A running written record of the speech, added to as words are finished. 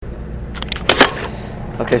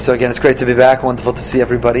Okay, so again, it's great to be back. Wonderful to see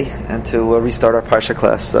everybody and to restart our Parsha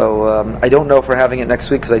class. So I don't know if we're having it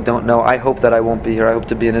next week because I don't know. I hope that I won't be here. I hope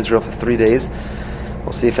to be in Israel for 3 days.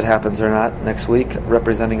 We'll see if it happens or not next week,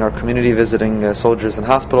 representing our community, visiting soldiers in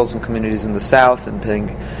hospitals and communities in the south and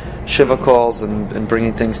paying Shiva calls and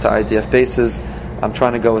bringing things to IDF bases. I'm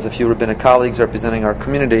trying to go with a few rabbinic colleagues representing our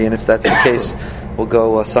community, and if that's the case, we'll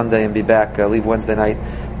go Sunday and be back, leave Wednesday night.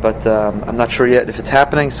 But I'm not sure yet if it's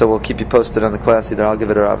happening, so we'll keep you posted on the class. Either I'll give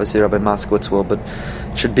it or obviously Rabbi Moskowitz will, but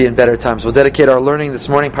it should be in better times. We'll dedicate our learning this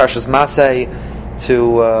morning, Parshas Masei,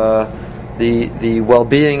 to the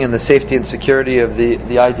well-being and the safety and security of the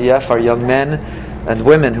IDF, our young men and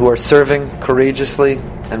women who are serving courageously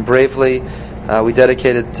and bravely. We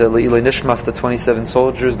dedicated to Le'ilei Nishmas, the 27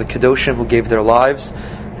 soldiers, the Kedoshim who gave their lives,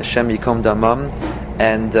 Hashem Yikom Damam,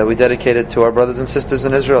 and we dedicated to our brothers and sisters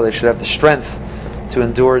in Israel. They should have the strength to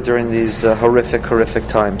endure during these horrific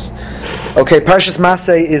times. Okay, Parshas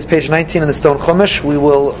Masei is page 19 in the Stone Chumash. We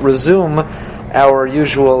will resume our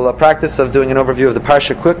usual practice of doing an overview of the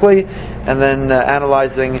Parsha quickly, and then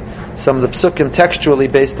analyzing some of the psukim textually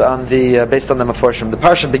based on the Meforshim. The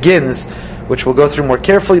Parsha begins, which we'll go through more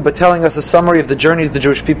carefully, but telling us a summary of the journeys the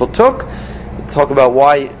Jewish people took. We'll talk about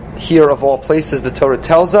why here of all places the Torah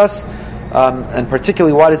tells us. And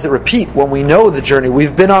particularly, why does it repeat when we know the journey?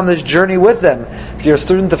 We've been on this journey with them. If you're a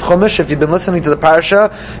student of Chumash, if you've been listening to the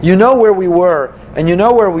Parsha, you know where we were and you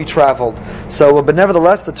know where we traveled. So, but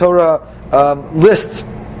nevertheless, the Torah lists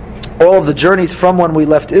all of the journeys from when we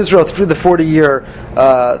left Israel through the 40 years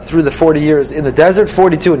in the desert,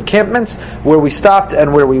 42 encampments where we stopped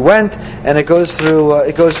and where we went, and it goes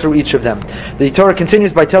through each of them. The Torah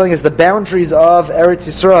continues by telling us the boundaries of Eretz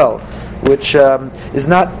Yisrael, which is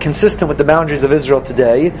not consistent with the boundaries of Israel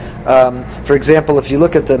today. For example, if you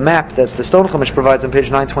look at the map that the Stone Chumash provides on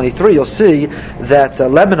page 923, you'll see that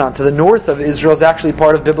Lebanon, to the north of Israel, is actually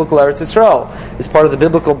part of biblical Eretz Yisrael. It's part of the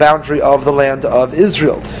biblical boundary of the land of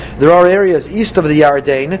Israel. There are areas east of the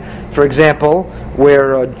Yarden, for example,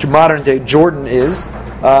 where modern-day Jordan is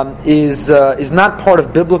not part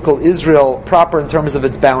of biblical Israel proper in terms of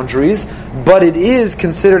its boundaries, but it is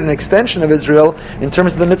considered an extension of Israel in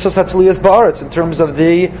terms of the mitzvos hatziliyas ba'aretz, in terms of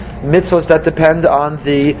the mitzvos that depend on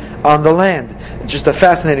the land. It's just a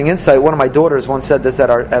fascinating insight. One of my daughters once said this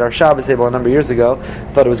at our Shabbos table a number of years ago. I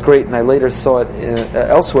thought it was great, and I later saw it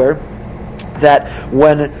elsewhere. That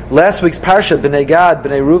when last week's Parsha, Bnei Gad,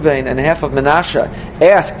 Bnei Ruvain, and half of Menashe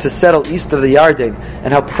asked to settle east of the Yarden,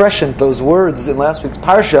 and how prescient those words in last week's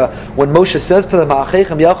Parsha, when Moshe says to them, what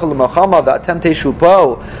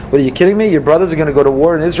are you kidding me? Your brothers are going to go to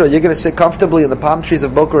war in Israel. You're going to sit comfortably in the palm trees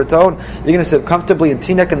of Boca Raton. You're going to sit comfortably in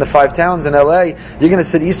Teaneck and the 5 towns in LA. You're going to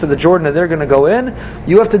sit east of the Jordan, and they're going to go in.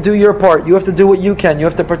 You have to do your part. You have to do what you can. You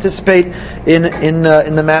have to participate in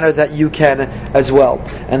the manner that you can as well.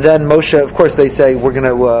 And then Moshe, of course, they say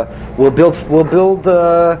we'll build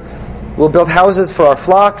houses for our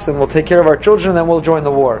flocks and we'll take care of our children and then we'll join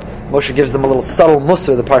the war. Moshe gives them a little subtle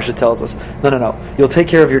mussar, the Parsha tells us. No. You'll take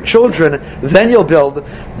care of your children, then you'll build.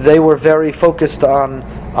 They were very focused on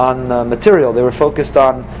material. They were focused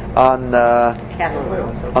on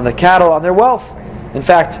the cattle, on their wealth. In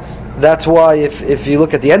fact, that's why if you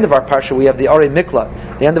look at the end of our Parsha, we have the Arei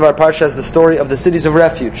Miklat. The end of our Parsha has the story of the cities of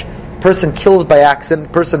refuge. Person kills by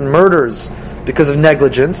accident, person murders because of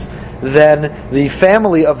negligence, then the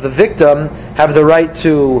family of the victim have the right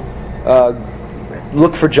to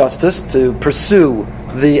look for justice, to pursue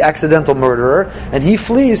the accidental murderer, and he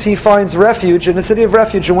flees, he finds refuge in a city of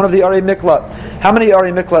refuge in one of the Arei Miklat. How many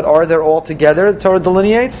Arei Miklat are there altogether, the Torah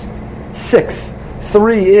delineates? 6.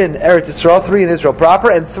 3 in Eretz Yisrael, 3 in Israel proper,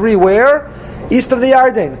 and 3 where? East of the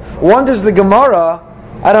Yarden. Wonders the Gemara,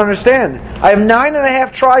 I don't understand. I have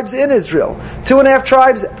 9.5 tribes in Israel, 2.5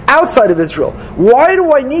 tribes outside of Israel. Why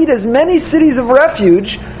do I need as many cities of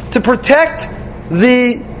refuge to protect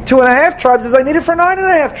the 2.5 tribes as I needed for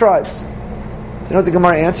 9.5 tribes? You know what the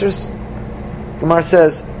Gemara answers? Gemara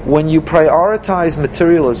says, when you prioritize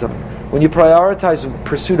materialism, when you prioritize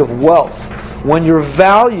pursuit of wealth, when your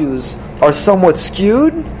values are somewhat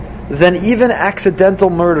skewed, then even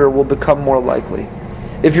accidental murder will become more likely.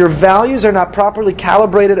 If your values are not properly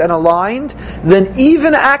calibrated and aligned, then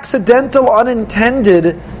even accidental,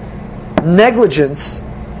 unintended negligence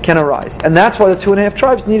can arise. And that's why the 2.5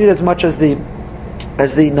 tribes needed as much as the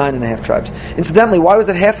 9.5 tribes. Incidentally, why was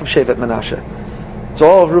it half of Shevet Menashe? It's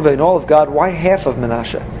all of Reuven, all of God. Why half of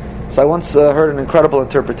Menashe? So I once heard an incredible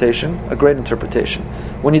interpretation, a great interpretation.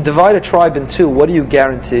 When you divide a tribe in 2, what do you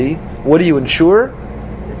guarantee? What do you ensure?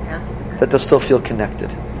 That they'll still feel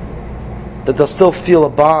connected. That they'll still feel a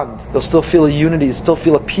bond, they'll still feel a unity, still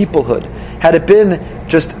feel a peoplehood. Had it been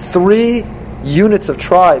just 3 units of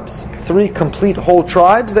tribes, 3 complete whole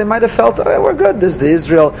tribes, they might have felt, oh, we're good. This is the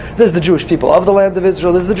Israel, this is the Jewish people of the land of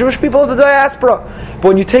Israel, this is the Jewish people of the diaspora. But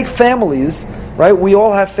when you take families, right, we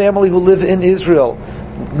all have family who live in Israel.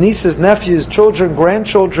 Nieces, nephews, children,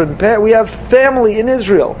 grandchildren, we have family in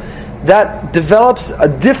Israel. That develops a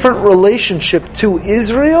different relationship to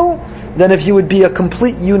Israel than if you would be a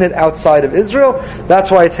complete unit outside of Israel. That's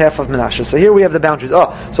why it's half of Menashe. So here we have the boundaries.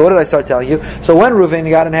 Oh, so what did I start telling you? So when Reuven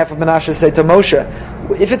got in half of Menashe, say to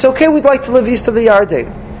Moshe, if it's okay, we'd like to live east of the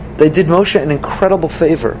Yarden. They did Moshe an incredible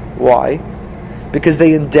favor. Why? Because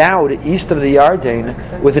they endowed east of the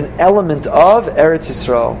Yarden with an element of Eretz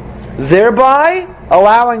Yisrael, thereby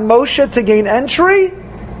allowing Moshe to gain entry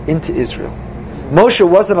into Israel. Moshe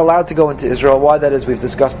wasn't allowed to go into Israel. Why that is, we've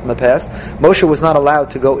discussed in the past. Moshe was not allowed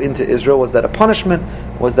to go into Israel. Was that a punishment?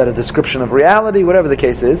 Was that a description of reality? Whatever the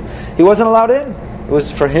case is, he wasn't allowed in. It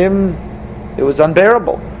was, for him, it was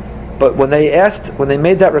unbearable. But when they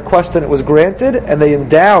made that request and it was granted, and they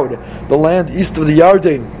endowed the land east of the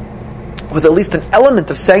Yarden with at least an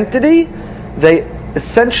element of sanctity, they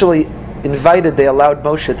essentially they allowed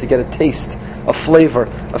Moshe to get a taste, a flavor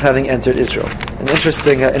of having entered Israel. An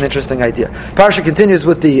interesting idea. Parsha continues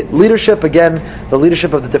with the leadership, again, the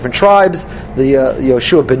leadership of the different tribes, the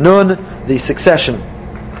Yoshua ben Nun, the succession.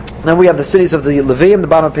 Then we have the cities of the Leviim, the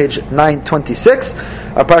bottom of page 926.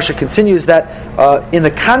 Our Parsha continues that in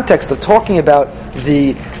the context of talking about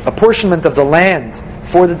the apportionment of the land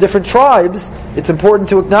for the different tribes, it's important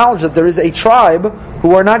to acknowledge that there is a tribe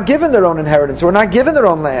who are not given their own inheritance, who are not given their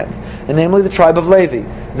own land, and namely the tribe of Levi.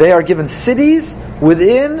 They are given cities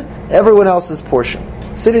within everyone else's portion.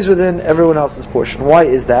 Cities within everyone else's portion. Why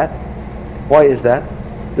is that? Why is that?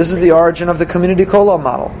 This is the origin of the community kollel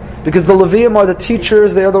model. Because the Levium are the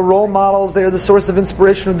teachers, they are the role models, they are the source of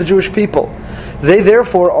inspiration of the Jewish people. They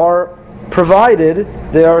therefore are provided,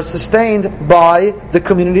 they are sustained by the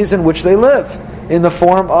communities in which they live, in the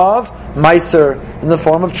form of Meiser, in the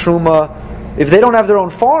form of Truma. If they don't have their own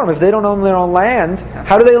farm, if they don't own their own land,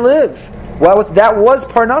 how do they live? Well, that was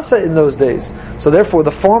Parnasa in those days. So therefore,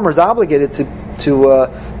 the farmer is obligated to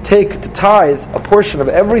tithe a portion of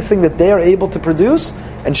everything that they are able to produce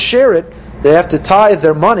and share it. They have to tithe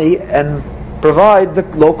their money and provide the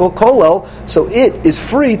local kollel, so it is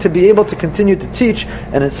free to be able to continue to teach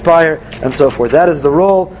and inspire and so forth. That is the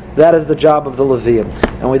role, that is the job of the Levium.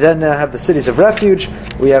 And we then have the cities of refuge.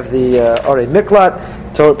 We have the Arei Miklat.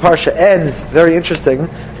 Parsha ends, very interesting,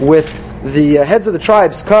 with the heads of the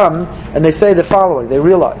tribes come and they say the following. They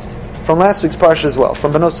realized, from last week's Parsha as well,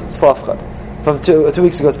 from Benos Tzlafchad, from 2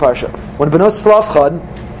 weeks ago's Parsha, when Benos Tzlafchad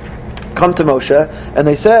come to Moshe and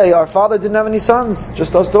they say, our father didn't have any sons,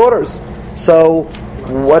 just us daughters. So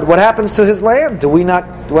what happens to his land?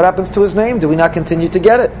 What happens to his name? Do we not continue to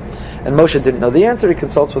get it? And Moshe didn't know the answer. He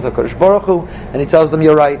consults with HaKadosh Baruch Hu and he tells them,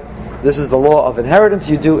 you're right, this is the law of inheritance,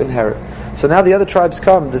 you do inherit. So now the other tribes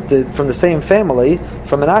come from the same family,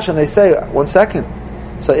 from Menashe, and they say, 1 second,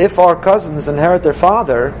 so if our cousins inherit their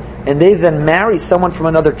father and they then marry someone from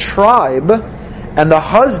another tribe, and the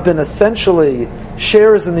husband essentially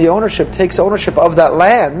shares in the ownership, takes ownership of that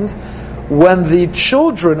land, when the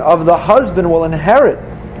children of the husband will inherit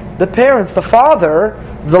the parents, the father,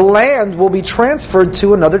 the land will be transferred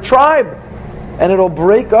to another tribe, and it'll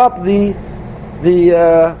break up the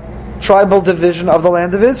tribal division of the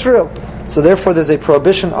land of Israel. So therefore there's a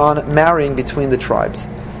prohibition on marrying between the tribes.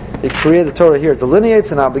 The Torah here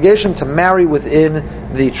delineates an obligation to marry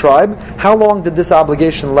within the tribe. How long did this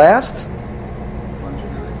obligation last?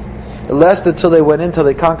 It lasted till they went in, till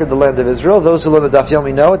they conquered the land of Israel. Those who learn the Daf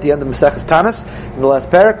Yomi know at the end of Maseches Tanis, in the last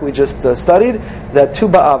parak we just studied, that Tu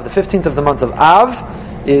B'Av, the 15th of the month of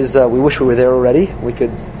Av, is, we wish we were there already. We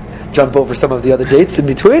could jump over some of the other dates in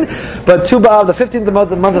between. But Tu B'Av, the 15th of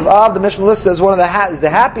the month of Av, the Mishnah lists as one of the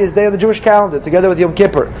happiest day of the Jewish calendar, together with Yom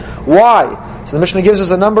Kippur. Why? So the Mishnah gives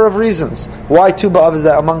us a number of reasons why Tu B'Av is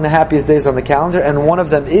among the happiest days on the calendar, and one of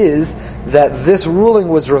them is that this ruling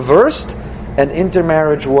was reversed and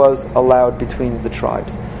intermarriage was allowed between the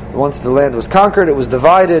tribes. Once the land was conquered, it was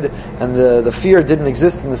divided, and the fear didn't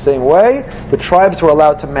exist in the same way, the tribes were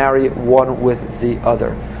allowed to marry one with the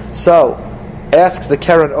other. So, asks the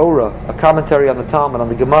Keren Ora, a commentary on the Talmud, on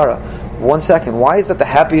the Gemara, 1 second, why is that the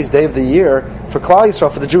happiest day of the year for Klal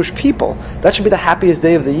Yisrael, for the Jewish people? That should be the happiest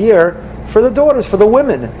day of the year for the daughters, for the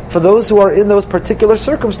women, for those who are in those particular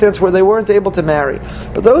circumstances where they weren't able to marry.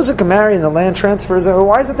 But those who can marry in the land transfers,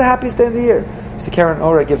 why is it the happiest day of the year? So Keren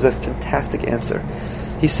Ora gives a fantastic answer.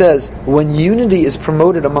 He says, when unity is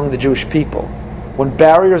promoted among the Jewish people, when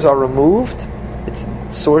barriers are removed, it's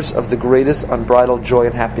a source of the greatest unbridled joy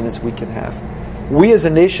and happiness we can have. We as a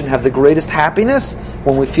nation have the greatest happiness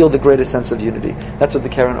when we feel the greatest sense of unity. That's what the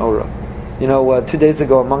Karen Ora. 2 days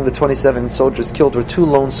ago, among the 27 soldiers killed were 2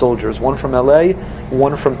 lone soldiers, one from LA,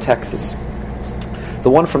 one from Texas. The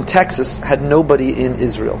one from Texas had nobody in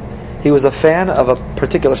Israel. He was a fan of a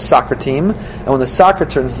particular soccer team, and when the soccer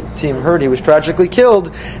team heard he was tragically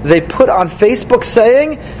killed, they put on Facebook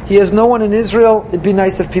saying, he has no one in Israel, it'd be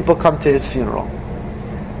nice if people come to his funeral.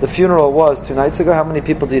 The funeral was 2 nights ago. How many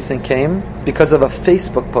people do you think came? Because of a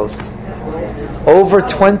Facebook post. Over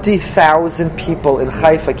 20,000 people in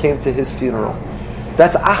Haifa came to his funeral.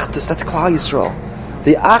 That's Achdus, that's Klal Yisrael.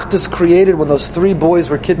 The Achdus created when those 3 boys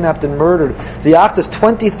were kidnapped and murdered. The Achdus,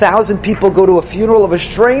 20,000 people go to a funeral of a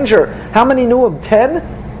stranger. How many knew him? 10?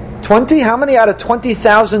 20? How many out of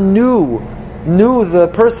 20,000 knew the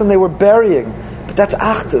person they were burying? But that's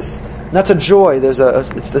Achdus. That's a joy. It's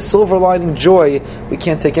the silver lining joy. We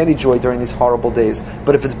can't take any joy during these horrible days.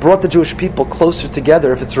 But if it's brought the Jewish people closer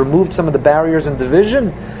together, if it's removed some of the barriers and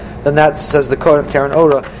division, then that, says the Karen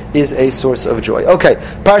Ora, is a source of joy. Okay,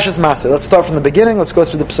 Parshas Maseh. Let's start from the beginning. Let's go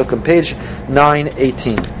through the Pesukim. Page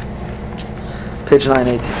 918. Page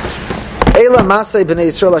 918. Eila Maseh b'nei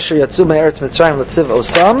Yisrael asher yatzu me'eretz Mitzrayim letziv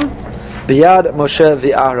osam biyad Moshe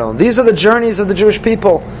v'Aaron. These are the journeys of the Jewish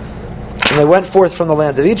people. And they went forth from the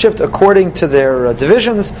land of Egypt according to their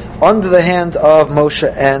divisions under the hand of Moshe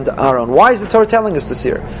and Aaron. Why is the Torah telling us this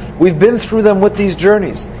here? We've been through them with these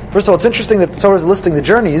journeys. First of all, it's interesting that the Torah is listing the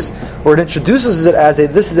journeys, or it introduces it as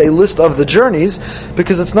this is a list of the journeys,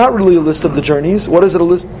 because it's not really a list of the journeys. What is it a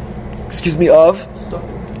list, of?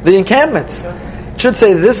 The encampments. It should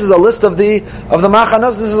say this is a list of the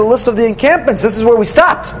machanos, this is a list of the encampments, this is where we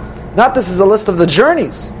stopped. Not this is a list of the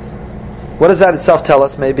journeys. What does that itself tell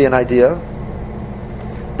us? Maybe an idea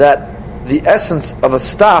that the essence of a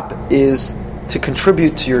stop is to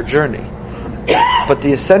contribute to your journey. But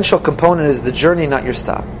the essential component is the journey, not your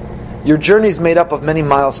stop. Your journey is made up of many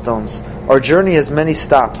milestones. Our journey has many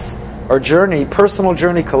stops. Our journey, personal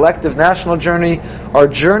journey, collective, national journey, our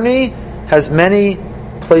journey has many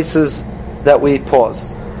places that we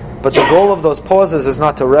pause. But the goal of those pauses is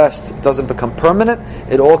not to rest. It doesn't become permanent.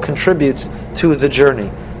 It all contributes to the journey.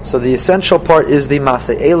 So the essential part is the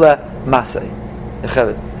Maseh. Eila Maseh.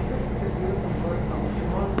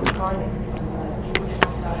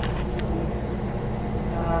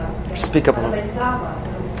 Speak up a little.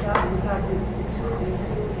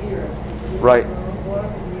 Right.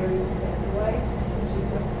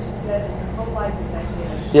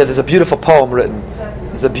 Yeah, there's a beautiful poem written.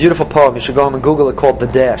 There's a beautiful poem. You should go home and Google it, called The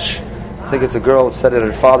Dash. I think it's a girl who said it at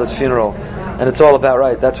her father's funeral. And it's all about,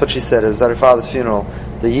 right, that's what she said. It was at her father's funeral.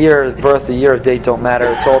 The year of birth, the year of date don't matter.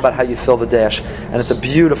 It's all about how you fill the dash. And it's a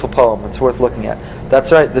beautiful poem. It's worth looking at.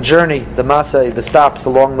 That's right, the journey, the maseh, the stops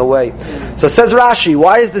along the way. So says Rashi,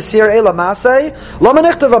 why is this here Eila Maseh? Lama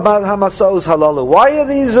nichtav about hamasos halalu. Why are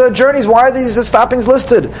these journeys, why are these stoppings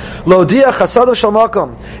listed? Lodia chasadu shel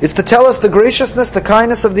makom. It's to tell us the graciousness, the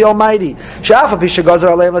kindness of the Almighty. She'afa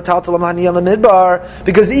b'shegazar aleim l'taltal l'mhaniyam l'midbar.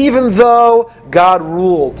 Because even though God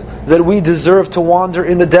ruled that we deserve to wander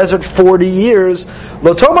in the desert 40 years,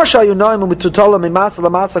 one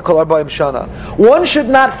should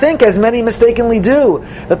not think, as many mistakenly do,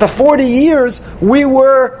 that the 40 years we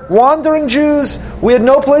were wandering Jews, we had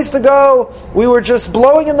no place to go, we were just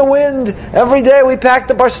blowing in the wind, every day we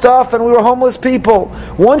packed up our stuff and we were homeless people.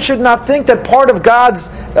 One should not think that part of God's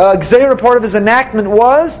Gzeira, part of His enactment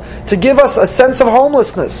was to give us a sense of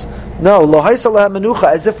homelessness. No, as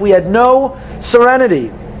if we had no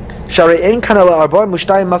serenity. Because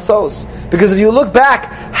if you look back,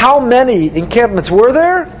 how many encampments were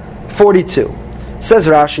there? 42. Says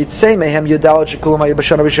Rashi,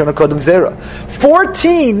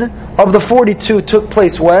 14 of the 42 took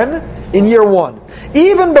place when? In year 1.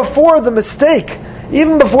 Even before the mistake,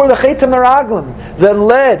 even before the Chet HaMeraglim that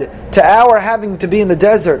led to our having to be in the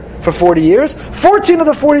desert for 40 years, 14 of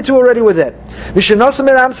the 42 already were there. So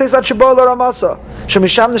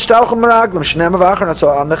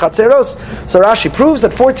Rashi proves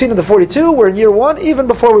that 14 of the 42 were in year 1, even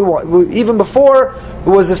before it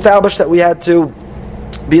was established that we had to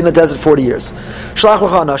be in the desert 40 years. And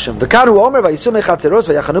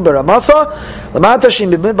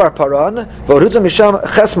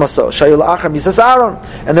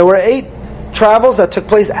there were 8 travels that took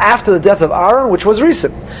place after the death of Aaron, which was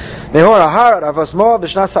recent. So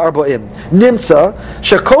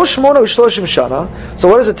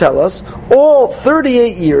what does it tell us? All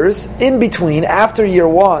 38 years in between, after year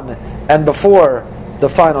 1 and before the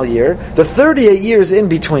final year, the 38 years in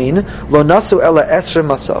between, lo nasu ela esrim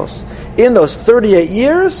masos. In those 38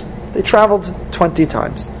 years, they traveled 20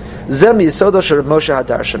 times. Zem Yisodo Shel Rav Moshe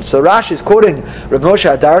Hadarshan. So Rashi is quoting Rav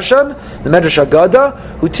Moshe Hadarshan, the Medrash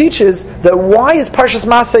Haggadah, who teaches that why is Parshas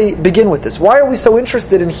Masay begin with this? Why are we so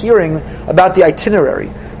interested in hearing about the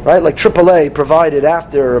itinerary? Right, like AAA provided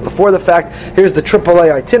after or before the fact. Here's the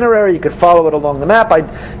AAA itinerary. You could follow it along the map.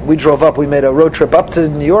 We drove up. We made a road trip up to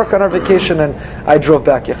New York on our vacation, and I drove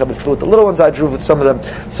back. Yechabit flew with the little ones. I drove with some of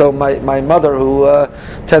them. So my mother, who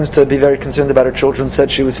tends to be very concerned about her children, said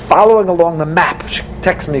she was following along the map. She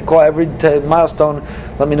texts me, call every milestone.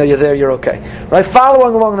 Let me know you're there. You're okay. Right,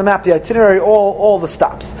 following along the map, the itinerary, all the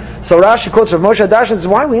stops. So Rashi quotes Rav Moshe Hadarshan and says,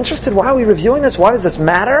 why are we interested? Why are we reviewing this? Why does this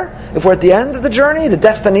matter? If we're at the end of the journey, the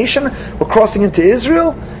destination, we're crossing into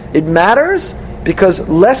Israel, it matters because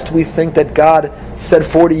lest we think that God said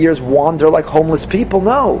 40 years wander like homeless people.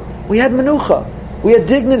 No. We had menucha. We had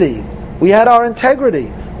dignity. We had our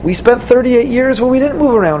integrity. We spent 38 years where we didn't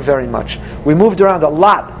move around very much. We moved around a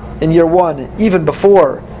lot in year one, even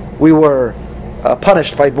before we were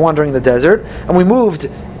punished by wandering the desert. And we moved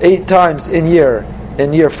 8 times in year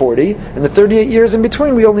 40. In the 38 years in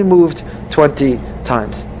between, we only moved 20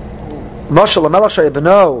 times. Mashal HaMelech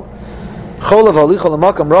Shayabeno Cholav Alichol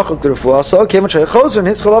HaMakam Rachok D'Refuah So Kemen Shayachozer and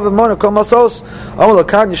His Cholav HaMona Kol Masos Amal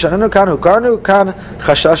HaKan Yishanenu Kan Hukarnu Kan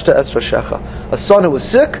Chashashta Etz Rashecha. A son who was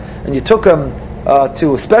sick, and you took him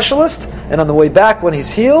to a specialist, and on the way back when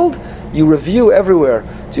he's healed, you review everywhere.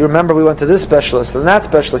 Do you remember we went to this specialist and that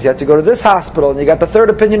specialist? You had to go to this hospital, and you got the third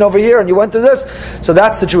opinion over here, and you went to this. So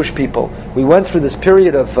that's the Jewish people. We went through this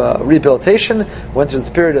period of rehabilitation, went through this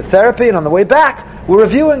period of therapy, and on the way back, we're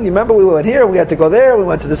reviewing. You remember we went here, we had to go there, we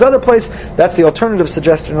went to this other place. That's the alternative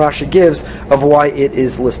suggestion Rashi gives of why it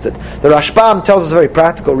is listed. The Rashbam tells us a very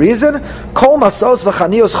practical reason. Kol masos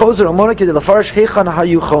v'chanios chozer u'mona k'dei lefarish heichon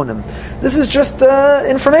hayu chonim. This is just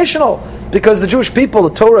informational, because the Jewish people,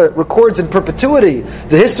 the Torah records in perpetuity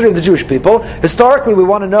the history of the Jewish people. Historically, we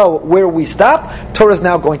want to know where we stopped. Torah is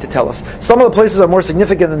now going to tell us. Some of the places are more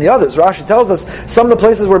significant than the others. Rashi tells us some of the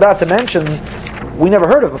places we're about to mention we never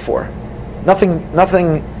heard of before.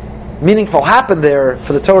 Nothing meaningful happened there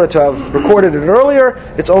for the Torah to have recorded it earlier.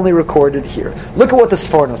 It's only recorded here. Look at what the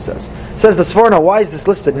Sforno says. It says the Sforno, why is this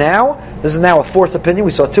listed now? This is now a fourth opinion.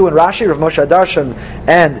 We saw 2 in Rashi, Rav Moshe Hadarshan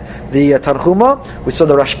and the Tanchuma. We saw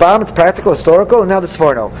the Rashbam, it's practical, historical, and now the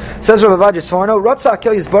Sforno. It says Rav Avadya Sforno, Ratza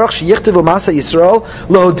Akel Yisbarach sheyichtivu Masa Yisrael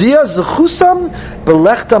lohodia zechusam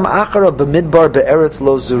belechtam achara b'midbar be'eretz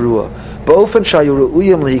lo zerua ba'ofen shayu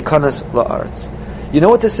re'uyim lehikanas la'aretz. You know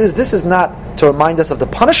what this is? This is not to remind us of the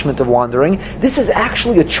punishment of wandering. This is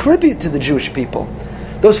actually a tribute to the Jewish people.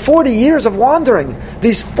 Those 40 years of wandering,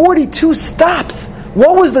 these 42 stops.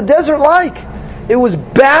 What was the desert like? It was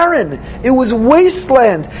barren. It was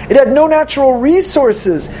wasteland. It had no natural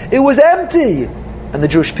resources. It was empty. And the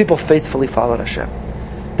Jewish people faithfully followed Hashem.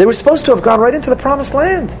 They were supposed to have gone right into the promised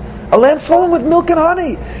land. A land flowing with milk and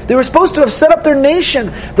honey. They were supposed to have set up their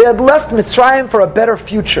nation. They had left Mitzrayim for a better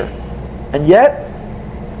future. And yet,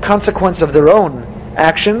 consequence of their own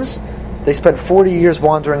actions, they spent 40 years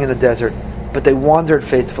wandering in the desert, but they wandered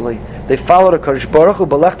faithfully. They followed a Kadosh Baruch Hu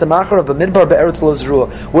b'lechem acharav b'midbar be'eretz lo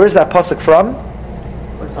zerua. Where's that pasuk from?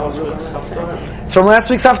 It's from last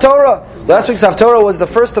week's Haftorah. Last week's Haftorah was the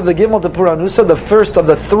first of the Gimel de Puranusa, the first of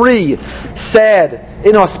the 3 sad,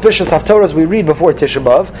 inauspicious Haftorahs we read before Tisha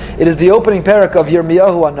B'Av. It is the opening parak of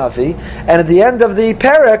Yirmiyahu HaNavi, and at the end of the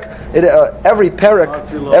parak, every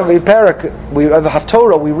parak, we have a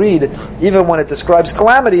Haftorah we read, even when it describes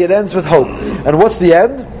calamity, it ends with hope. And what's the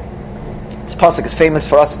end? This pasuk is famous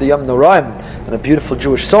for us, the Yom Noraim, and a beautiful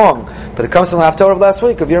Jewish song, but it comes from the Haftorah of last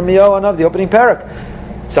week of Yirmiyahu HaNavi, the opening parak.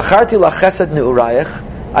 Zacharti lachesed ne'urayich,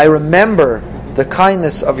 I remember the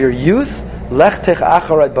kindness of your youth. Lech tech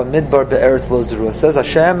acharad b'midbar be'eretz lo zerua. Says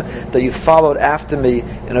Hashem that you followed after me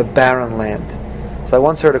in a barren land. So I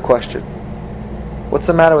once heard a question. What's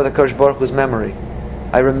the matter with the Kadosh Baruch Hu's memory?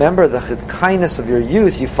 I remember the kindness of your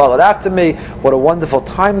youth. You followed after me. What a wonderful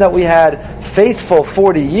time that we had. Faithful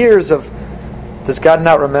 40 years of... Does God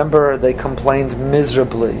not remember? They complained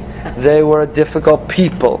miserably. They were a difficult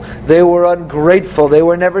people. They were ungrateful. They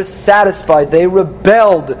were never satisfied. They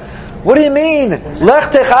rebelled. What do you mean?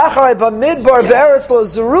 Lech tech acharei b'midbar be'eretz lo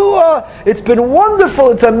zerua. It's been wonderful.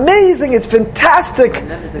 It's amazing. It's fantastic.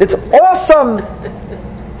 It's awesome.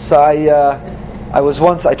 So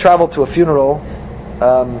I traveled to a funeral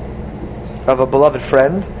of a beloved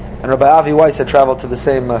friend, and Rabbi Avi Weiss had traveled to the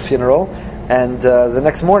same funeral. And the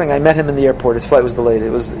next morning, I met him in the airport. His flight was delayed. It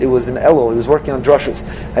was in Elul. He was working on drushas.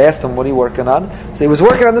 I asked him, "What are you working on?" So he was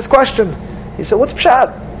working on this question. He said, "What's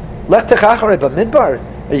pshat? Lech tech acharei b'midbar?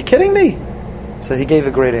 Are you kidding me?" So he gave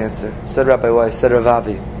a great answer. Said Rabbi Weiss, said Rav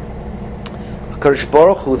Avi, HaKadosh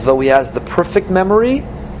Baruch Hu, though He has the perfect memory,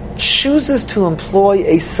 chooses to employ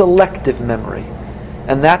a selective memory.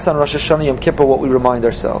 And that's on Rosh Hashanah Yom Kippur what we remind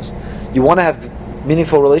ourselves. You want to have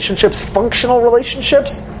meaningful relationships, functional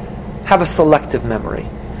relationships, have a selective memory.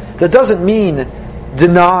 That doesn't mean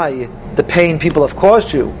deny the pain people have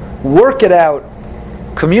caused you. Work it out,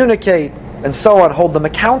 communicate, and so on, hold them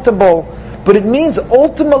accountable. But it means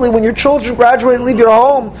ultimately when your children graduate and leave your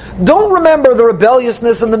home, don't remember the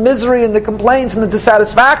rebelliousness and the misery and the complaints and the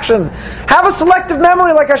dissatisfaction. Have a selective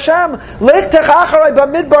memory like Hashem. Lech tech acharai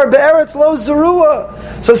bamidbar be'eretz lo zerua.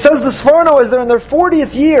 So says the Sforno as they're in their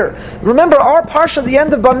 40th year. Remember our parsha, the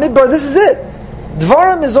end of Bamidbar, this is it.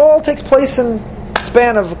 Dvarim takes place in a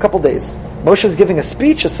span of a couple days. Moshe is giving a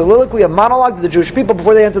speech, a soliloquy, a monologue to the Jewish people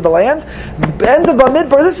before they enter the land. The end of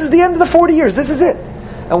Bamidbar, this is the end of the 40 years. This is it.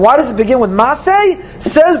 And why does it begin with Maseh?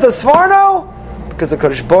 Says the Sforno, because the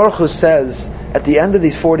Kadosh Baruch Hu says, at the end of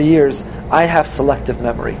these 40 years, I have selective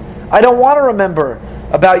memory. I don't want to remember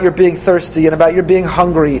about your being thirsty and about your being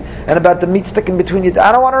hungry and about the meat sticking between you.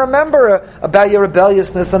 I don't want to remember about your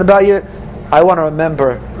rebelliousness and about your... I want to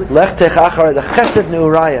remember Lech Tech Achar, the Chesed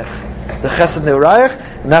Neurayach. The Chesed Neurayach,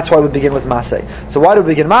 and that's why we begin with Maseh. So why do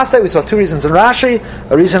we begin Maseh? We saw two reasons in Rashi,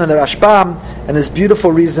 a reason in the Rashbam, and this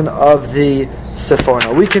beautiful reason of the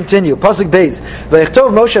Seforno. We continue. Pasuk Beis.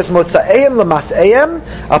 V'yechtov Moshe es motza'eim l'mas'eim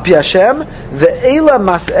al pi Hashem ve'ela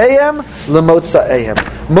mas'eim l'motza'eim.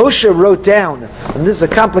 Moshe wrote down, and this is a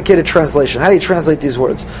complicated translation. How do you translate these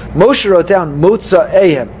words? Moshe wrote down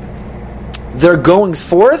motza'eim, their goings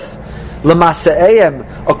forth, l'mas'eim,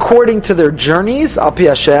 according to their journeys, al pi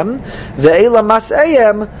Hashem, ve'ela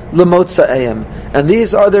mas'eim l'motza'eim. And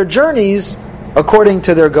these are their journeys according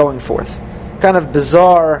to their going forth. Kind of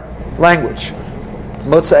bizarre language.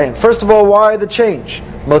 Motza'eim. First of all, why the change?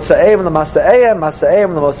 Motza'eim l'mas'eim,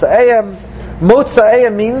 mas'eim l'motza'eim.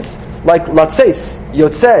 Motza'eim means like latzeis,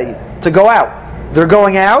 yotzei, to go out. They're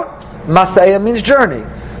going out. Mas'eim means journey.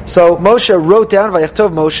 So Moshe wrote down,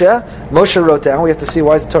 Vayechtov Moshe wrote down. We have to see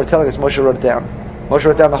why is the Torah telling us Moshe wrote it down. Moshe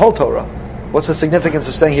wrote down the whole Torah. What's the significance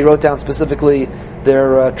of saying he wrote down specifically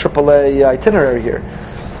their AAA itinerary here?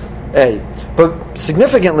 But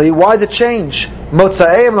significantly, why the change?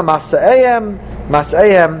 Motza'eim l'masa'eim,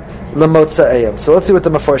 mas'eim l'motza'eim. So let's see what the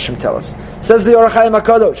Mefarshim tell us. Says the Orach Chaim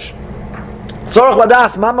HaKadosh. What's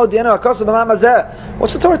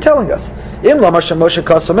the Torah telling us? If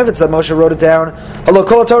it said Moshe wrote it down,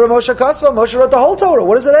 Moshe wrote the whole Torah.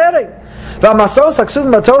 What is it adding?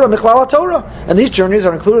 And these journeys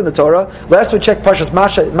are included in the Torah. Last we checked Parshas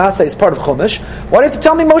Maseh is part of Chumash. Why do you have to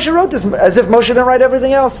tell me Moshe wrote this as if Moshe didn't write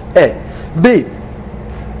everything else? A. B.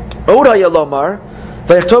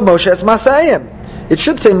 It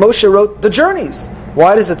should say Moshe wrote the journeys.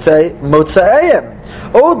 Why does it say Motza'eim?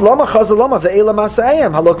 Od lama chazal lama ve'ela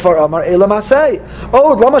masa'eim halok kvar amar ela masa'ei.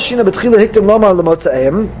 Od lama shina betchila hiktim lama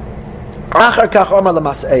lemotza'eim achar kach amar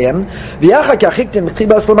lemasa'eim v'achar kach hiktim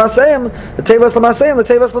chibas lemasa'eim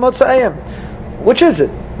l'tevas lemotza'eim. Which is it?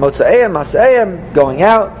 Motza'eim, masa'eim, going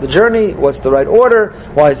out, the journey, what's the right order?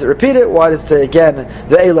 Why is it repeated? Why does it say again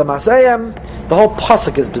ve'ela masa'eim? The whole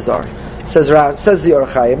pasuk is bizarre. Says the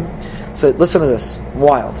Orach Chaim. So listen to this.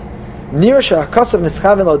 Wild. When did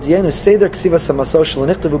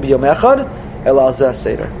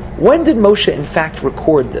Moshe in fact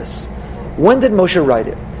record this? When did Moshe write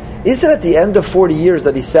it? Is it at the end of 40 years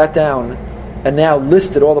that he sat down and now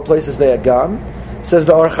listed all the places they had gone? Says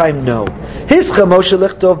the Orach Chaim, no. Hischa Moshe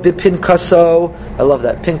lichtov b'pinkaso. I love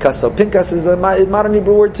that, pinkaso. Pinkas is a modern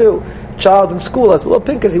Hebrew word too. A child in school has a little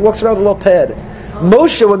pinkas. He walks around with a little pad.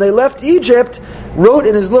 Moshe, when they left Egypt, wrote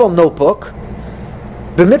in his little notebook,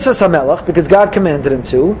 b'mitzvahs hamelach, because God commanded him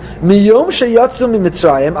to, miyom sheyatzu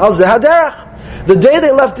mimitzrayim al zeh haderech. The day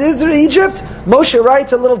they left Egypt, Moshe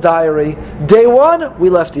writes a little diary. Day 1,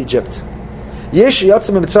 we left Egypt. Yesh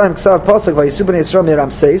sheyatzu mimitzrayim k'sav pasuk vayisu b'nei Yisrael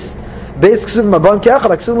miramseis beis k'suv mabam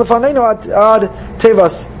ke'achal k'suv lefaneinu ad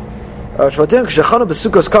tevas shvatim k'shechanu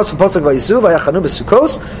besukos k'suv pasuk vayisu vayachanu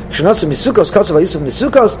besukos k'shnasu misukos k'suv vayisu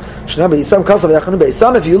misukos k'shna be'isam k'suv vayachanu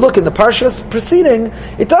be'isam. If you look in the parshas preceding,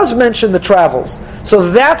 it does mention the travels.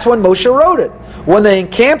 So that's when Moshe wrote it. When they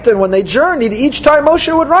encamped and when they journeyed, each time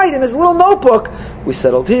Moshe would write in his little notebook, we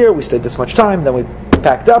settled here, we stayed this much time, then we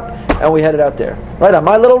packed up, and we headed out there. Right, on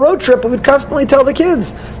my little road trip, we would constantly tell the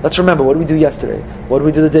kids, let's remember, what did we do yesterday? What did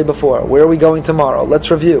we do the day before? Where are we going tomorrow? Let's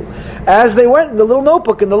review. As they went in the little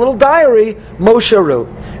notebook, in the little diary, Moshe wrote.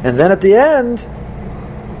 And then at the end,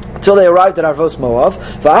 until they arrived at Arvos Moav,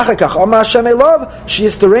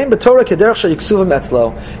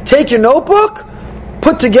 take your notebook,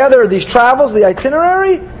 put together these travels, the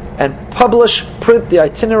itinerary, and print the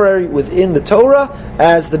itinerary within the Torah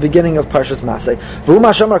as the beginning of Parshas Maseh.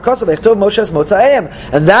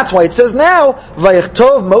 And that's why it says now,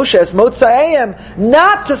 Vayechtov Moshe es Motzaeim,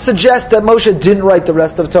 not to suggest that Moshe didn't write the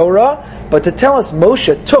rest of Torah, but to tell us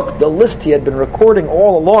Moshe took the list he had been recording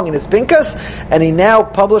all along in his Pinkas, and he now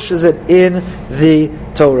publishes it in the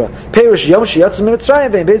Torah.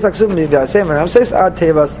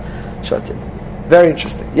 Very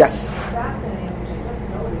interesting. Yes?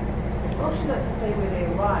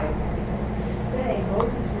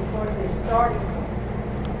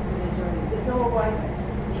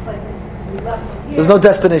 There's no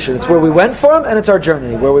destination. It's where we went from and it's our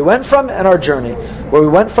journey. Where we went from and our journey. Where we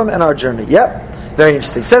went from and our journey. Yep. Very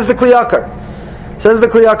interesting. Says the Kli Yakar. So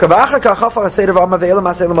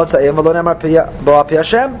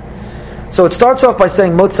it starts off by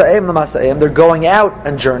saying Motza'im l'masa'im, they're going out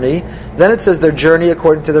and journey. Then it says their journey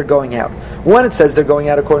according to their going out. When it says they're going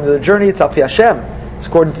out according to their journey, it's al pi Hashem. It's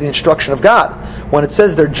according to the instruction of God. When it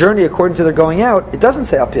says their journey according to their going out, it doesn't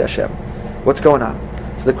say al pi Hashem. What's going on?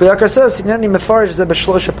 So the Kli Yakar says,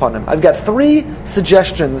 I've got 3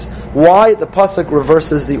 suggestions why the pasuk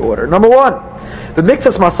reverses the order. Number 1,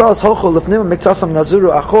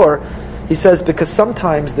 he says because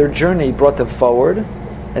sometimes their journey brought them forward,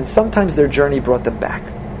 and sometimes their journey brought them back.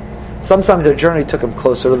 Sometimes their journey took them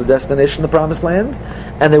closer to the destination, the Promised Land,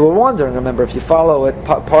 and they were wandering. Remember, if you follow it,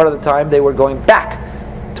 part of the time they were going back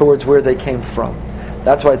towards where they came from.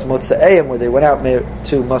 That's why it's Motza'ayim, where they went out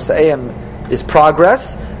to Motza'ayim is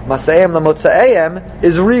progress. Masayim l'motza'ayim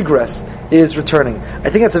is regress, is returning. I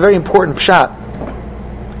think that's a very important pshat.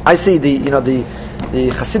 I see the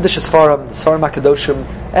Chassidish Sfarim, the Sfarim HaKadoshim,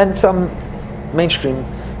 and some mainstream,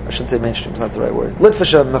 I shouldn't say mainstream, it's not the right word,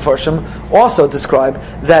 Litvisha Mefarshim, also describe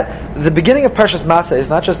that the beginning of Parshas Maseh is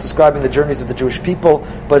not just describing the journeys of the Jewish people,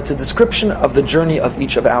 but it's a description of the journey of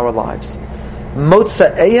each of our lives.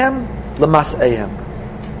 Motza'ayim l'mas'ayim.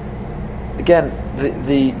 Again,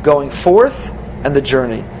 the going forth and the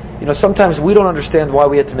journey. Sometimes we don't understand why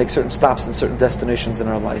we had to make certain stops in certain destinations in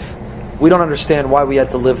our life. We don't understand why we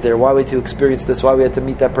had to live there, why we had to experience this, why we had to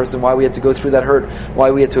meet that person, why we had to go through that hurt,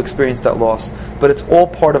 why we had to experience that loss. But it's all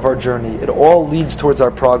part of our journey. It all leads towards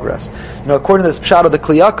our progress. According to this pshat of the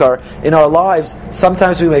Kli Yakar, in our lives,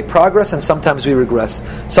 sometimes we make progress and sometimes we regress.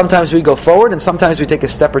 Sometimes we go forward and sometimes we take a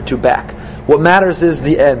step or two back. What matters is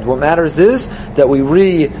the end. What matters is that we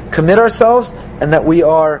recommit ourselves and that we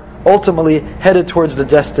are ultimately headed towards the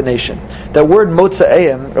destination. That word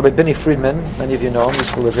Motza'ayim, Rabbi Benny Friedman, many of you know him,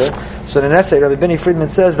 used to live here. So in an essay, Rabbi Benny Friedman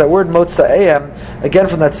says that word Motza'ayim, again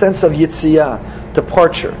from that sense of Yitziyah,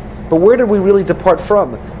 departure. But where did we really depart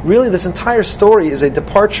from? Really, this entire story is a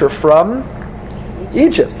departure from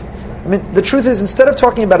Egypt. The truth is, instead of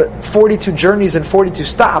talking about 42 journeys and 42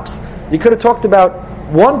 stops, you could have talked about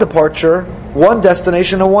one departure, one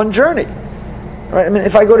destination, and one journey. Right?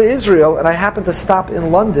 If I go to Israel and I happen to stop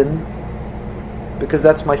in London because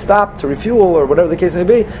that's my stop to refuel or whatever the case may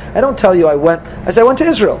be, I don't tell you I say I went to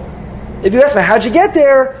Israel. If you ask me, how'd you get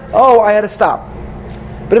there? Oh, I had to stop.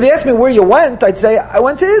 But if you ask me where you went, I'd say, I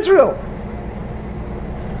went to Israel.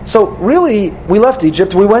 So really, we left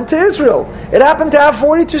Egypt, we went to Israel. It happened to have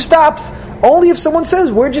 42 stops. Only if someone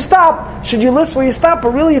says, where'd you stop? Should you list where you stopped? But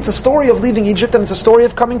really, it's a story of leaving Egypt and it's a story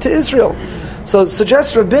of coming to Israel. So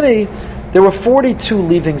suggests Rabbini, there were 42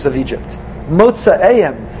 leavings of Egypt.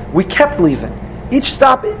 Motza'ayim, we kept leaving. Each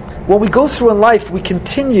stop, when we go through in life, we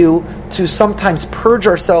continue to sometimes purge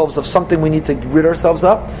ourselves of something we need to rid ourselves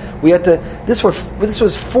of. This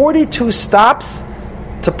was 42 stops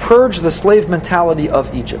to purge the slave mentality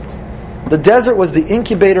of Egypt. The desert was the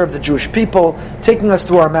incubator of the Jewish people, taking us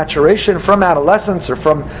through our maturation from adolescence or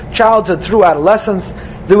from childhood through adolescence.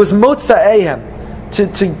 There was Motza'ayim, to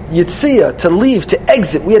Yitziyah, to leave, to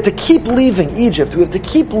exit. We had to keep leaving Egypt. We have to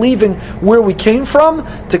keep leaving where we came from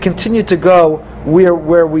to continue to go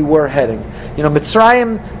where we were heading.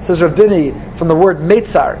 Mitzrayim, says Rabbini, from the word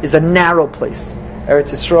Meitzar, is a narrow place.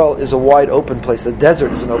 Eretz Yisrael is a wide open place. The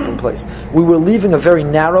desert is an open place. We were leaving a very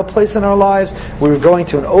narrow place in our lives. We were going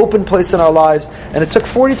to an open place in our lives. And it took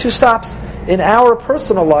 42 stops. In our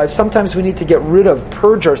personal lives, sometimes we need to get rid of,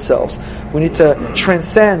 purge ourselves. We need to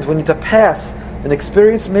transcend. We need to pass an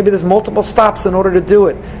experience. Maybe there's multiple stops in order to do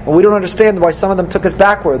it. And we don't understand why some of them took us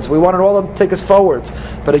backwards. We wanted all of them to take us forwards.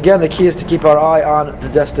 But again, the key is to keep our eye on the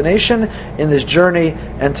destination in this journey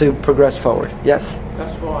and to progress forward. Yes?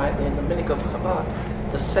 That's why in the Minhag of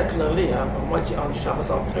Chabad, the second Aliyah on Shabbos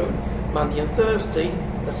afternoon, Monday and Thursday,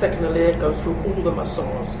 the second Aliyah goes through all the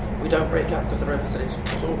Masorahs. We don't break up because the Rebbe said it's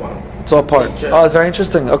all one. It's all part. Oh, it's very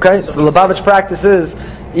interesting. Okay, so the Lubavitch practice is,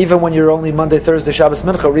 even when you're only Monday, Thursday, Shabbos,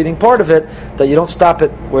 Mincha, reading part of it, that you don't stop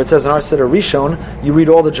it where it says in our Siddur Rishon, you read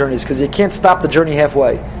all the journeys, because you can't stop the journey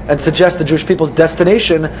halfway and suggest the Jewish people's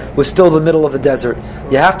destination was still the middle of the desert.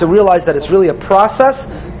 You have to realize that it's really a process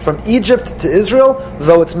from Egypt to Israel,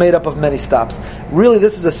 though it's made up of many stops. Really,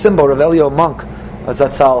 this is a symbol of Elio Monk, as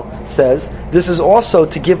Zatzal says. This is also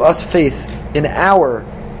to give us faith in our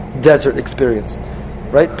desert experience,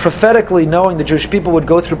 right? Prophetically knowing the Jewish people would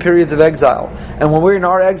go through periods of exile, and when we're in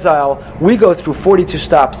our exile, we go through 42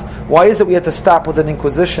 stops. Why is it we had to stop with an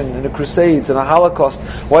Inquisition and a Crusades and a Holocaust?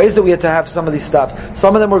 Why is it we had to have some of these stops?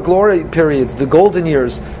 Some of them were glory periods, the golden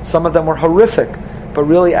years. Some of them were horrific, but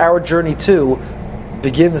really our journey too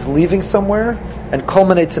begins leaving somewhere and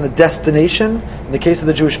culminates in a destination. In the case of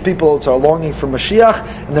the Jewish people, it's our longing for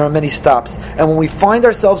Mashiach, and there are many stops. And when we find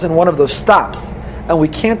ourselves in one of those stops, and we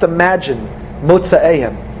can't imagine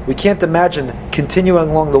Motza'ehem, we can't imagine continuing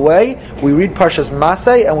along the way, we read Parshas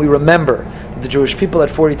Masei and we remember that the Jewish people had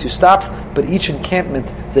 42 stops, but each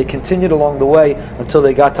encampment they continued along the way until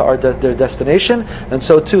they got to their destination. And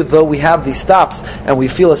so too, though we have these stops and we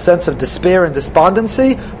feel a sense of despair and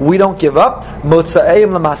despondency, we don't give up.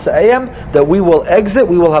 Motza'ehem l'masa'ehem, that we will exit,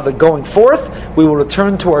 we will have a going forth, we will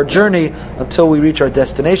return to our journey until we reach our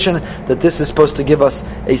destination. That this is supposed to give us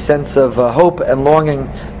a sense of hope and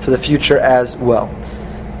longing for the future as well.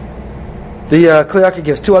 The Kli Yakar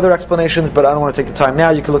gives two other explanations, but I don't want to take the time now.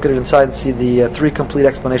 You can look at it inside and see the three complete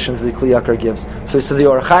explanations that the Kli Yakar gives. So the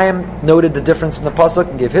Or Chaim noted the difference in the pasuk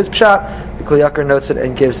and gave his pshat. The Kli Yakar notes it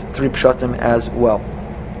and gives three pshatim as well.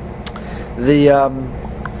 The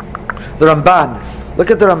Ramban.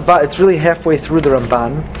 Look at the Ramban. It's really halfway through the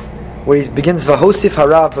Ramban, where he begins Vahosif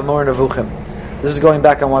Harav B'mor Nevuchim. This is going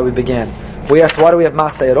back on why we began. We asked, why do we have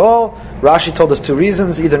Masay at all? Rashi told us two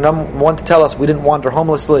reasons. Either number one, to tell us we didn't wander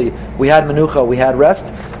homelessly. We had menucha, we had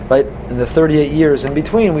rest. Right? In the 38 years in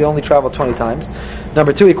between, we only traveled 20 times.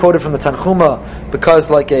 Number two, he quoted from the Tanchuma, because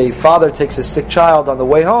like a father takes his sick child on the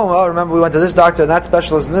way home, oh, remember we went to this doctor and that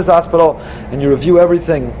specialist in this hospital, and you review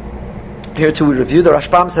everything. Here too we review. The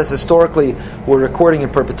Rashbam says historically we're recording in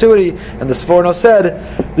perpetuity, and the Sforno said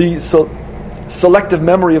the selective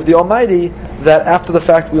memory of the Almighty, that after the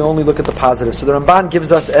fact we only look at the positive. So the Ramban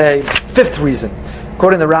gives us a fifth reason.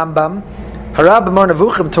 According to the Rambam, Harab b'mor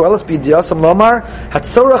nevuchim toelas b'yidiyasam lomar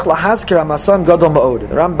hatzorach lahazkir hamasan gadol ma'od.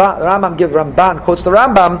 The Ramban quotes the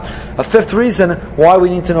Rambam, a fifth reason why we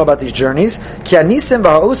need to know about these journeys. Ki anisim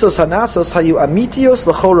v'ha'osos hanasos hayu amitios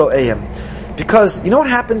l'chol ro'eim. Because you know what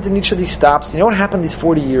happened in each of these stops? You know what happened these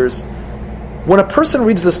 40 years? When a person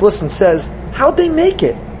reads this list and says, how'd they make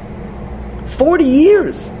it? 40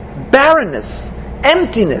 years, barrenness,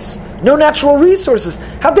 emptiness, no natural resources.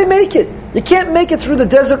 How'd they make it? You can't make it through the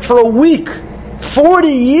desert for a week. 40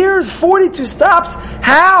 years, 42 stops.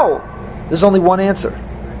 How? There's only one answer.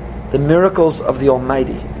 The miracles of the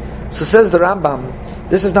Almighty. So says the Rambam,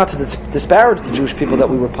 this is not to disparage the Jewish people that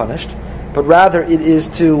we were punished, but rather it is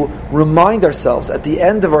to remind ourselves at the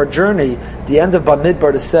end of our journey, at the end of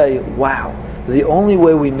Bamidbar, to say, wow, the only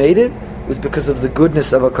way we made it was because of the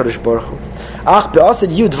goodness of HaKadosh Baruch Hu.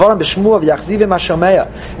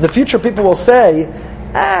 In the future, people will say,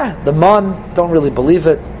 the man, don't really believe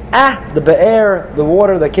it. The Be'er, the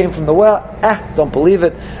water that came from the well, don't believe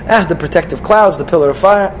it. The protective clouds, the pillar of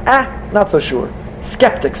fire, not so sure.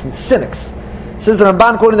 Skeptics and cynics. Says the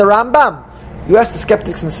Ramban, quoting the Rambam, you ask the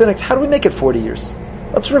skeptics and cynics, how do we make it 40 years?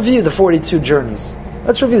 Let's review the 42 journeys.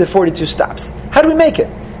 Let's review the 42 stops. How do we make it?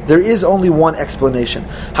 There is only one explanation.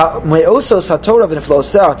 Me'osos haTorah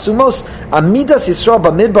v'nefloseh atzumos amidas Yisrael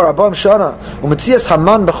b'midbar arba'im shana u'metzias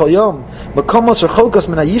haman b'chol yom makomos rechokos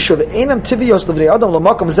min ha'yishuv ve'enam tivios l'vnei adam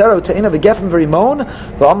l'makom zera u'te'ena v'gefen v'rimon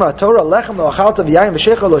v'amar haTorah lechem lo'achalta v'yayim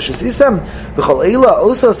v'shecha lo'shesisem v'chol eila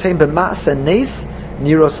osos heim b'ma'aseh neis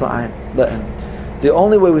niros la'en. The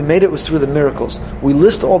only way we made it was through the miracles. We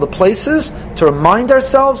list all the places to remind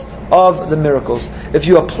ourselves of the miracles. If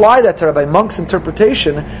you apply that to Rabbi Monk's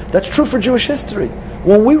interpretation, that's true for Jewish history.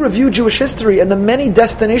 When we review Jewish history and the many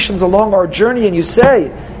destinations along our journey, and you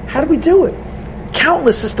say, how do we do it?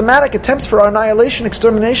 Countless systematic attempts for our annihilation,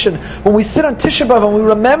 extermination. When we sit on Tisha B'Av and we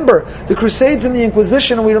remember the Crusades and the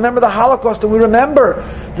Inquisition, and we remember the Holocaust, and we remember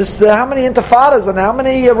how many intifadas and how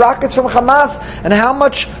many rockets from Hamas, and how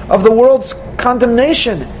much of the world's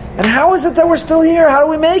condemnation. And how is it that we're still here? How do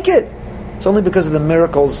we make it? It's only because of the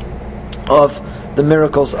miracles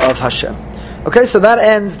of Hashem. Okay, so that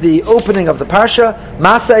ends the opening of the Parsha.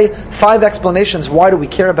 Maseh, 5 explanations. Why do we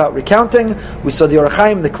care about recounting? We saw the Orach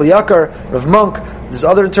Chaim, the Kli Yakar, Rav Monk. There's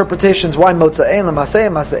other interpretations. Why Motza'im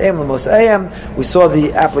l'Maseh, Masehim l'Motza'im. We saw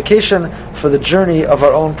the application for the journey of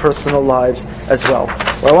our own personal lives as well.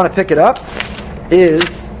 Where I want to pick it up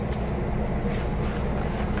is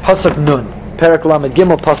Pasuk Nun. Perek Lamed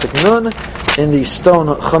Gimel Pasuk Nun in the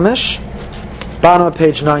Stone Chumash, bottom of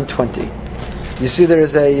page 920. You see there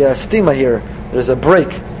is a stima here. There's a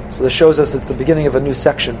break. So this shows us it's the beginning of a new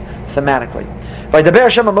section, thematically.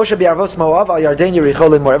 Everyone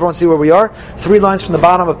see where we are? 3 lines from the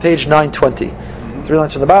bottom of page 920. 3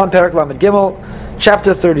 lines from the bottom, Perek Lamed Gimel,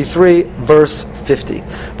 chapter 33, verse 50.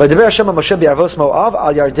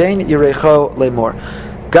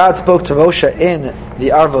 God spoke to Moshe in the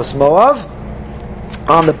Arvos Moav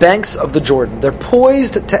on the banks of the Jordan. They're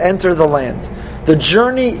poised to enter the land. The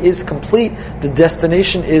journey is complete. The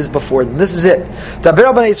destination is before them. This is it.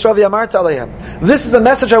 This is a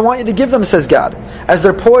message I want you to give them, says God, as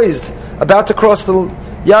they're poised, about to cross the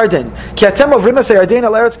Yarden.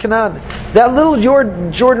 That little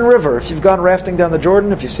Jordan River, if you've gone rafting down the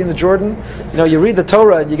Jordan, if you've seen the Jordan, you read the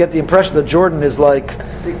Torah and you get the impression that Jordan is like...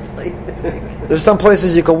 There's some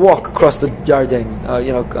places you can walk across the Yarden,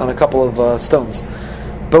 on a couple of stones.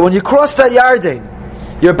 But when you cross that Yarden,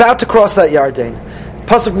 you're about to cross that Yarden.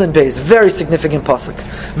 Pasuk Nun Beis, very significant pasuk.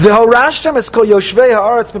 V'horashtem es kol yoshvei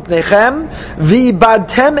haaretz mipneichem,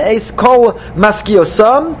 v'ibadtem es kol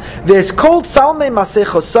maskiosam, v'es kol tzalmei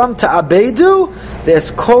masechosam ta'abedu,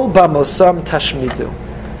 v'es kol bamosam tashmidu.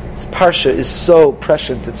 This parsha is so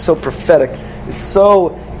prescient, it's so prophetic, it's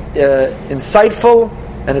so insightful,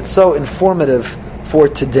 and it's so informative for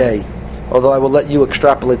today. Although I will let you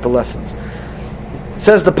extrapolate the lessons.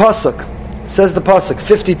 Says the pasuk,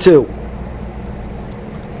 52.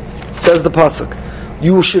 Says the pasuk,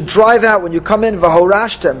 you should drive out when you come in.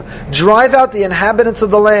 V'horashtem, drive out the inhabitants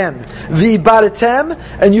of the land. V'ibadatem,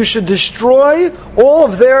 and you should destroy all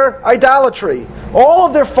of their idolatry, all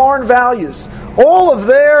of their foreign values, all of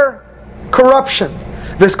their corruption.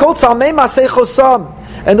 V'eskol tzalmei masechosam,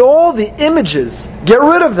 and all the images, get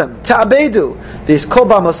rid of them. Ta'abedu, v'eskol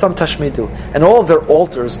b'mosam tashmidu, and all of their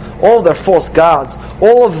altars, all of their false gods,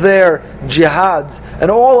 all of their jihads,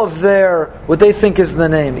 and all of their what they think is the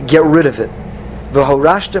name, get rid of it.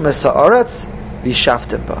 V'horashtem es haaretz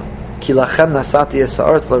v'shaftem ba, ki lachem nasati es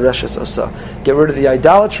haaretz l'reshes osa. Get rid of the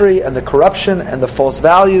idolatry and the corruption and the false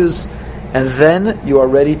values, and then you are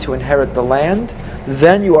ready to inherit the land.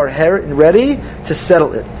 Then you are ready to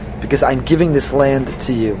settle it, because I'm giving this land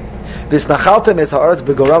to you. And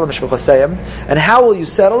how will you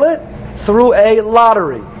settle it? Through a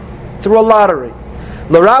lottery.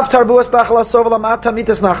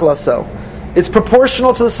 It's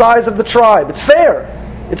proportional to the size of the tribe. It's fair.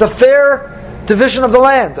 It's a fair division of the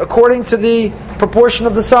land according to the proportion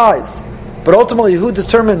of the size. But ultimately, who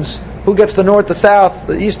determines who gets the north, the south,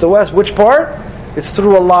 the east, the west, which part? It's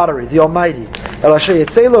through a lottery, the Almighty. How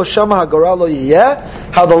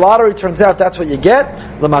the lottery turns out, that's what you get.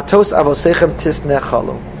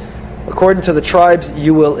 According to the tribes,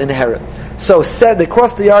 you will inherit. So they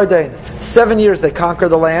cross the Yarden. 7 years they conquer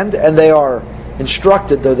the land, and they are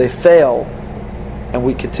instructed, though they fail, and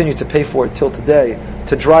we continue to pay for it till today,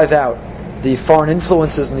 to drive out the foreign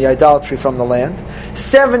influences and the idolatry from the land.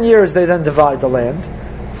 7 years they then divide the land.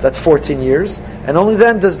 That's 14 years. And only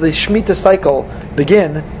then does the Shemitah cycle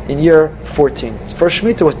begin in year 14. First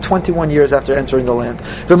Shemitah was 21 years after entering the land.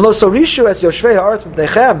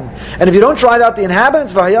 And if you don't drive out the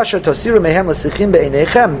inhabitants, what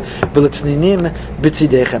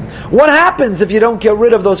happens if you don't get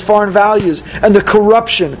rid of those foreign values and the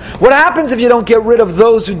corruption? What happens if you don't get rid of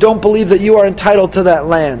those who don't believe that you are entitled to that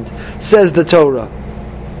land? Says the Torah.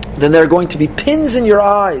 Then there are going to be pins in your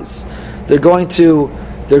eyes.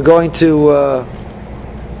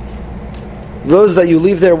 Those that you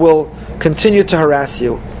leave there will continue to harass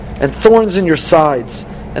you, and thorns in your sides,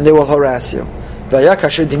 and they will harass you. And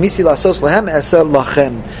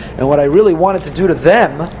what I really wanted to do to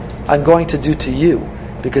them, I'm going to do to you,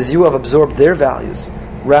 because you have absorbed their values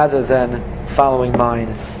rather than following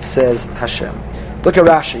mine, says Hashem. Look at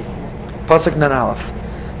Rashi, Pasuk Nun Aleph.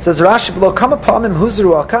 Says Rashi, "V'lo kama pa'amim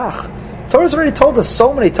huzru akach." Torah's already told us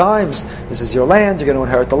so many times, this is your land, you're going to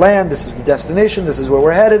inherit the land, this is the destination, this is where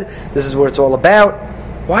we're headed, this is what it's all about.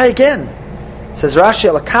 Why again? Says Rashi,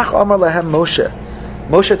 Alakach Amar Lehem Moshe.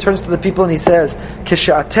 Moshe turns to the people and he says,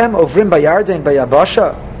 Kisha'atem ovrim bayarden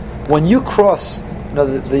bayabasha. When you cross,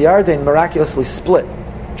 the Yarden miraculously split,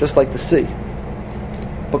 just like the sea.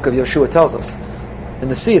 Book of Yoshua tells us. In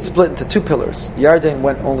the sea it split into 2 pillars. Yarden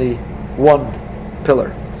went only 1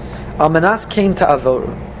 pillar. Almanas kain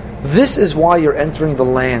ta'avoru. This is why you're entering the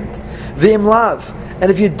land. V'im lav.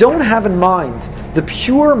 And if you don't have in mind the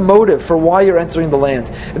pure motive for why you're entering the land,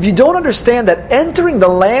 if you don't understand that entering the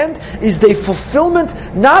land is the fulfillment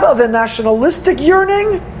not of a nationalistic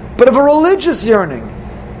yearning, but of a religious yearning,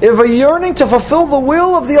 of a yearning to fulfill the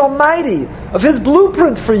will of the Almighty, of His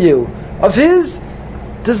blueprint for you, of His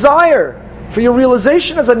desire for your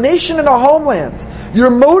realization as a nation and a homeland, your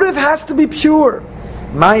motive has to be pure.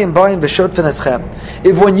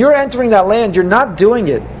 If when you're entering that land, you're not doing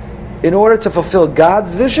it in order to fulfill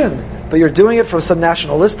God's vision, but you're doing it for some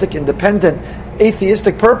nationalistic, independent,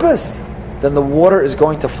 atheistic purpose, then the water is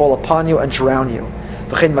going to fall upon you and drown you.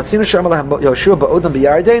 While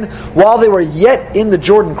they were yet in the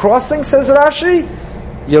Jordan crossing, says Rashi,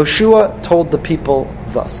 Yoshua told the people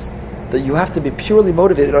thus, that you have to be purely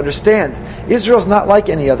motivated. Understand, Israel's not like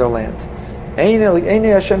any other land.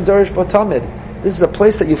 This is a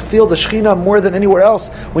place that you feel the Shekhinah more than anywhere else.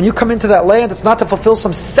 When you come into that land, it's not to fulfill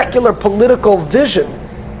some secular political vision,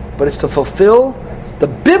 but it's to fulfill the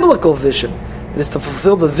biblical vision. It is to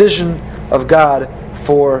fulfill the vision of God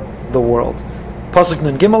for the world. Pasuk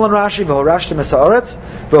Nun Gimel and Rashi, v'horashtem es haaretz,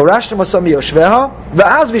 v'horashtem osa miyoshveha,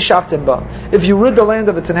 v'az v'shaftem ba. If you rid the land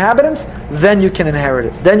of its inhabitants, then you can inherit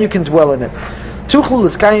it. Then you can dwell in it. Tuchlu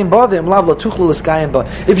l'skayim ba, v'imlav la tuchlu l'skayim ba.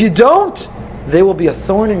 If you don't, they will be a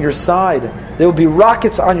thorn in your side. There will be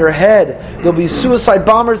rockets on your head. There will be suicide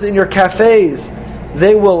bombers in your cafes.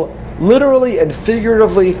 They will literally and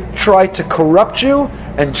figuratively try to corrupt you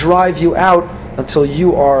and drive you out until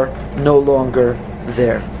you are no longer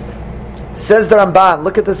there. Says the Ramban,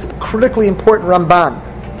 look at this critically important Ramban.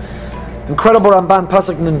 Incredible Ramban,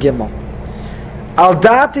 Pasuk Nun Gimel. Al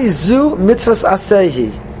dati zu mitzvahs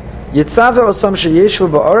asehi. Yitzave osam sheyeshu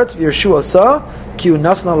ba'aretz v'yershu osa ki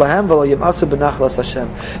unasna lahem v'lo yemasu b'nachlas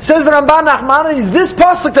Hashem. Says the Ramban Nachmanides, this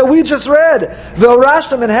pasuk that we just read,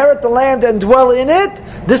 v'orashtem, inherit the land and dwell in it.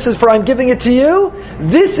 This is for I'm giving it to you.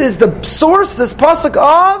 This is the source, this pasuk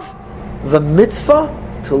of the mitzvah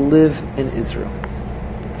to live in Israel.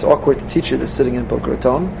 It's awkward to teach you this sitting in Boca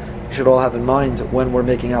Raton. You should all have in mind when we're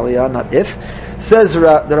making Aliyah, not if. Says the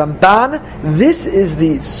Ramban, this is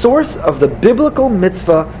the source of the biblical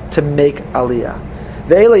mitzvah to make Aliyah.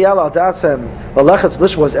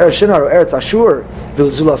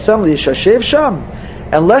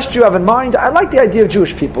 And lest you have in mind, I like the idea of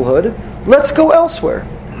Jewish peoplehood, let's go elsewhere.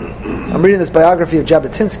 I'm reading this biography of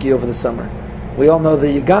Jabotinsky over the summer. We all know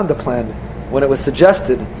the Uganda plan. When it was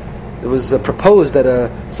suggested, it was proposed at a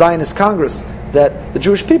Zionist Congress that the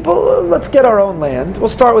Jewish people, let's get our own land. We'll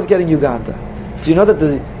start with getting Uganda. Do you know that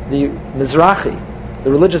the Mizrahi, the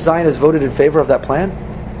religious Zionists, voted in favor of that plan?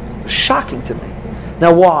 It was shocking to me.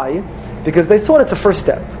 Now why? Because they thought it's a first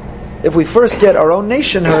step. If we first get our own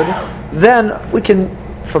nationhood, then we can,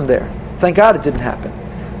 from there. Thank God it didn't happen.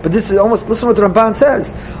 But this is almost, listen to what the Ramban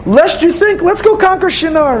says. Lest you think, let's go conquer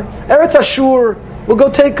Shinar, Eretz Ashur, we'll go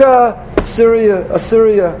take Assyria.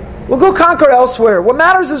 We'll go conquer elsewhere. What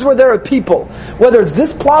matters is where there are people. Whether it's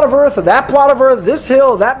this plot of earth or that plot of earth, this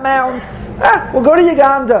hill, that mound. We'll go to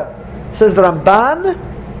Uganda. Says the Ramban,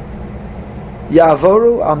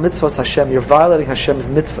 Ya'avoru al mitzvahs Hashem. You're violating Hashem's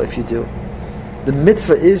mitzvah if you do. The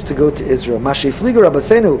mitzvah is to go to Israel. The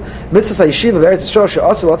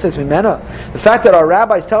fact that our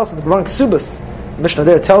rabbis tell us in the Gemara Ksubas, the Mishnah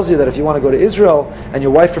there tells you that if you want to go to Israel and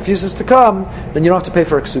your wife refuses to come, then you don't have to pay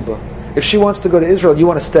for a ksuba. If she wants to go to Israel and you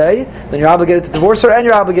want to stay, then you're obligated to divorce her and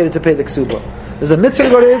you're obligated to pay the ksuba. There's a mitzvah to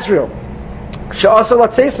go to Israel. You're not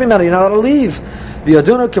allowed to leave.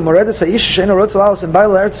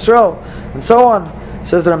 And so on.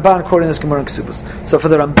 Says the Ramban, quoting this Gemara in Ksubas. So for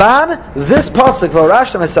the Ramban, this pasuk,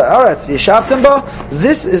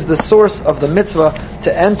 this is the source of the mitzvah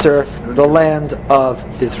to enter the land of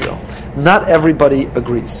Israel. Not everybody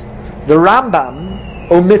agrees. The Rambam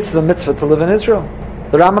omits the mitzvah to live in Israel.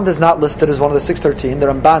 The Rambam does not list it as one of the 613. The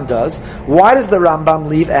Ramban does. Why does the Rambam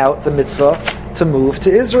leave out the mitzvah to move to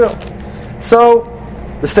Israel? So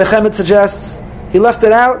the Steichemet suggests he left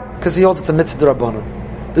it out because he holds it's a mitzvah d'Rabbanan.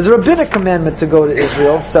 There's a rabbinic commandment to go to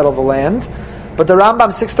Israel, settle the land, but the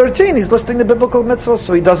Rambam 613, he's listing the biblical mitzvah,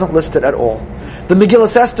 so he doesn't list it at all. The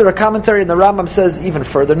Megillas Esther, a commentary in the Rambam, says even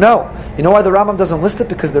further, no. You know why the Rambam doesn't list it?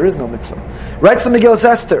 Because there is no mitzvah. Writes the Megillas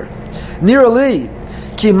Esther, Nira li,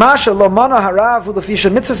 ki masha lo mana harav ulefisha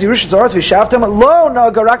mitzvahs Yerusha Zoretz v'shavtem lo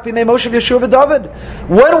nagarak b'mei Moshe v'Yeshua v'David.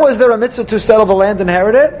 When was there a mitzvah to settle the land,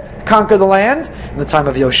 inherit it, conquer the land? In the time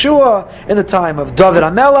of Yoshua, in the time of David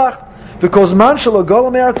HaMelech, because man shelo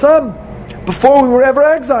gola me'artzam, before we were ever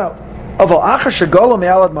exiled.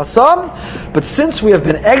 But since we have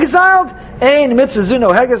been exiled, and this is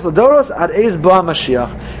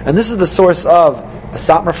the source of a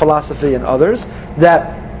Satmar philosophy and others,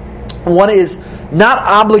 that one is not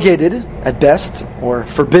obligated at best, or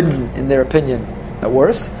forbidden in their opinion at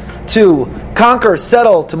worst, to conquer,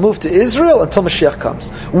 settle, to move to Israel until Mashiach comes.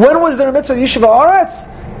 When was there a mitzvah Yeshiva Aretz?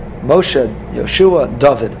 Moshe, Yeshua,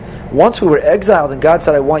 David. Once we were exiled and God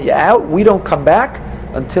said, I want you out, we don't come back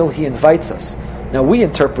until He invites us. Now we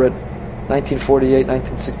interpret 1948,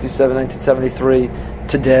 1967, 1973,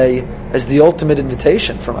 today as the ultimate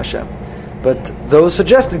invitation from Hashem. But those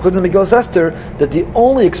suggest, including the Megillah Esther, that the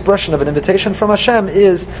only expression of an invitation from Hashem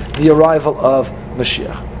is the arrival of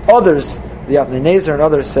Mashiach. Others, the Avnei Nezer and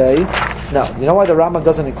others say, no, you know why the Rambam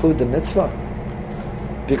doesn't include the mitzvah?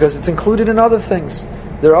 Because it's included in other things.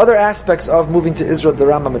 There are other aspects of moving to Israel that the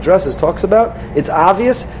Rambam addresses, talks about. It's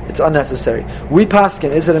obvious, it's unnecessary. We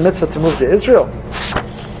paskin, is it a mitzvah to move to Israel?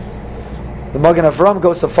 The Magen Avram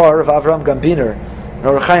goes so far, of Avram Gambiner, and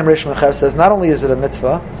Orach Chaim Reish Mechav says, not only is it a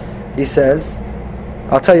mitzvah, he says,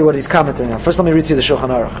 I'll tell you what he's commenting on. First let me read to you the Shulchan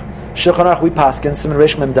Aruch. Shulchan Aruch, we paskin, Siman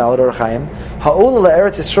Reish Mem Daled, Orach Chaim, Ha'ol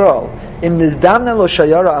le'eretz Yisrael, im nizdamne lo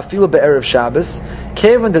shayara afilu be'erev Shabbos,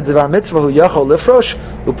 kevan de devar mitzvah hu yachol lifrosh,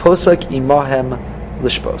 uposak imahem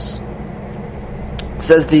lishbos.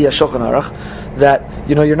 Says the Shulchan Aruch that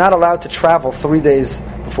you're not allowed to travel 3 days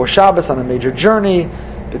before Shabbos on a major journey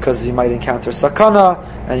because you might encounter sakana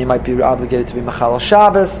and you might be obligated to be machal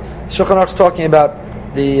Shabbos. Shulchan Aruch's talking about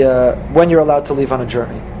the when you're allowed to leave on a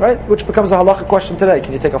journey, right? Which becomes a halacha question today.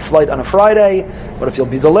 Can you take a flight on a Friday? What if you'll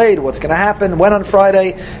be delayed? What's going to happen? When on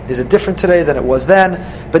Friday? Is it different today than it was then?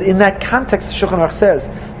 But in that context, the Shulchan Aruch says,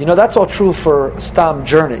 that's all true for stam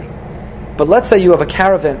journey. But let's say you have a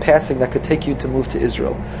caravan passing that could take you to move to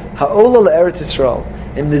Israel. Ha'ola le'eretz Yisrael,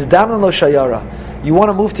 im nizdamna lo shayara. You want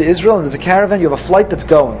to move to Israel and there's a caravan, you have a flight that's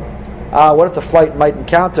going. What if the flight might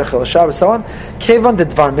encounter Chil Shabbos, so on? Kevan de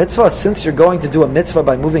dvar mitzvah, since you're going to do a mitzvah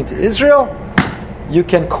by moving to Israel, you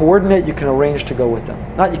can coordinate, you can arrange to go with them.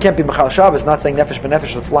 You can't be Machal Shabbos, not saying Nefesh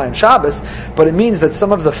B'Nefesh to fly on Shabbos, but it means that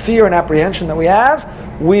some of the fear and apprehension that we have,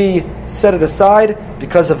 we set it aside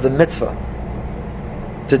because of the mitzvah.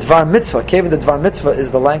 The Dvar Mitzvah, Kevan the Dvar Mitzvah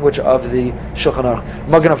is the language of the Shulchan Aruch.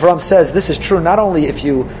 Magen Avram says this is true not only if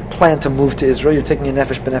you plan to move to Israel, you're taking a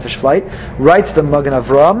Nefesh B'Nefesh flight, writes the Magen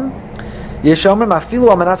Avram, even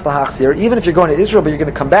if you're going to Israel but you're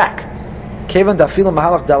going to come back.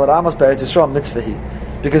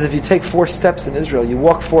 Because if you take 4 steps in Israel, you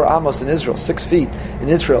walk 4 amos in Israel, 6 feet in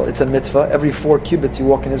Israel, it's a mitzvah. Every 4 cubits you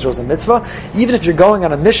walk in Israel is a mitzvah. Even if you're going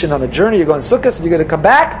on a mission, on a journey, you're going to Sukkot and you're going to come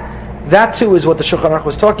back, that too is what the Shulchan Aruch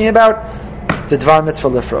was talking about. The Dvar Mitzvah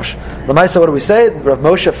Lifrosh. L'maisa, what do we say? Rav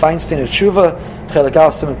Moshe Feinstein at Tshuva, Chelik Al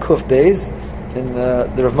Siman Kuf Beis, in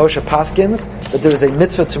the Rav Moshe Paskins, that there is a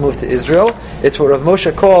mitzvah to move to Israel. It's what Rav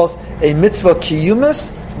Moshe calls a mitzvah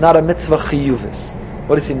kiyumis, not a mitzvah chiyuvis.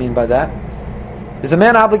 What does he mean by that? Is a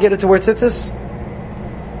man obligated to wear tzitzis?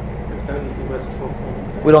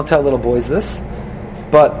 We don't tell little boys this.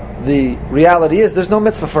 But the reality is there's no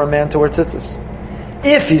mitzvah for a man to wear tzitzis.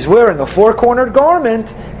 If he's wearing a 4-cornered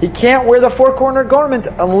garment, he can't wear the 4-cornered garment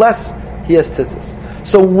unless he has tzitzis.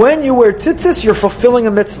 So when you wear tzitzis, you're fulfilling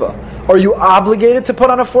a mitzvah. Are you obligated to put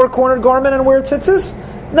on a 4-cornered garment and wear tzitzis?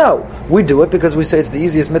 No. We do it because we say it's the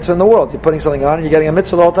easiest mitzvah in the world. You're putting something on and you're getting a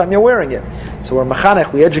mitzvah the whole time you're wearing it. So we're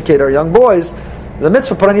machanech, we educate our young boys, the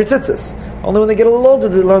mitzvah, put on your tzitzis. Only when they get a little older,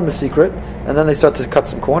 they learn the secret, and then they start to cut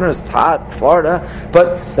some corners. It's hot, Florida,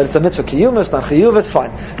 but that it's a mitzvah kiyumis, not chiyuvis,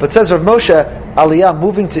 fine. But says Rav Moshe, Aliyah,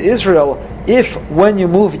 moving to Israel, if when you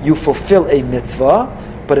move, you fulfill a mitzvah,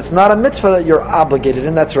 but it's not a mitzvah that you're obligated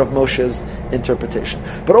in. That's Rav Moshe's interpretation.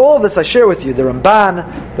 But all of this I share with you. The Ramban,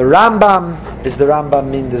 the Rambam, is the Rambam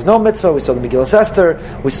mean there's no mitzvah? We saw the Megillah Esther.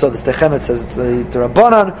 We saw the Stechemet says it's a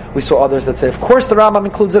Rabbanan. We saw others that say, of course, the Rambam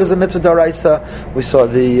includes it as a mitzvah daraisa. We saw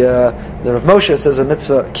the Rav Moshe says a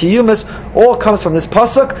mitzvah kiyumis. All comes from this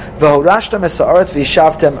pasuk. V'horashtem es haaretz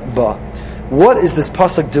v'yishavtem ba. What is this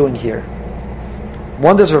pasuk doing here?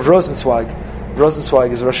 Wonders Rav Rosenzweig.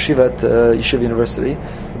 Rosenzweig is Rosh Yeshiva at Yeshiva University,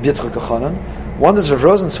 Yitzchak Kachanan. Wonders Rav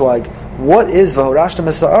Rosenzweig, what is V'horashtem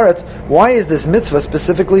es haaretz? Why is this mitzvah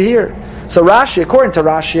specifically here? So Rashi, according to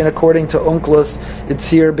Rashi and according to Onkelos, it's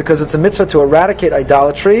here because it's a mitzvah to eradicate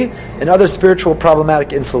idolatry and other spiritual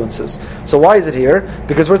problematic influences. So why is it here?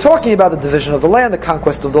 Because we're talking about the division of the land, the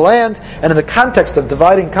conquest of the land, and in the context of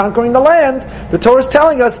dividing, conquering the land, the Torah is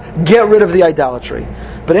telling us, get rid of the idolatry.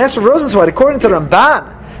 But as for Rosenzweig, according to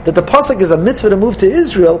Ramban, that the pasuk is a mitzvah to move to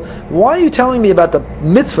Israel, why are you telling me about the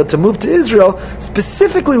mitzvah to move to Israel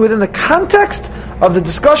specifically within the context of the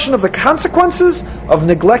discussion of the consequences of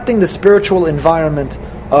neglecting the spiritual environment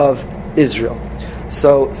of Israel.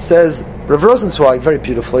 So says Rav Rosenzweig very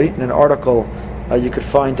beautifully in an article you could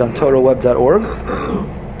find on TorahWeb.org.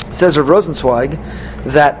 Says Rav Rosenzweig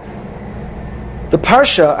that the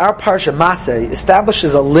parsha, our parsha Maseh,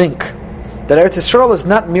 establishes a link that Eretz Yisrael is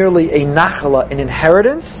not merely a nachala, an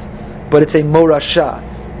inheritance, but it's a morasha.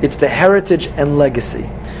 It's the heritage and legacy.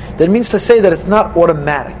 That means to say that it's not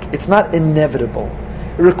automatic. It's not inevitable.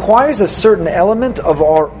 It requires a certain element of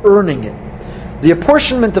our earning it. The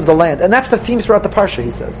apportionment of the land. And that's the theme throughout the parsha,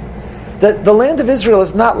 he says. That the land of Israel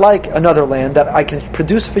is not like another land that I can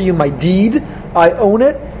produce for you my deed, I own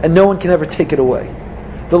it, and no one can ever take it away.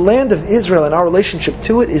 The land of Israel and our relationship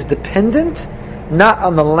to it is dependent not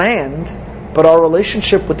on the land, but our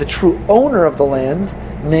relationship with the true owner of the land,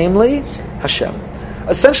 namely Hashem.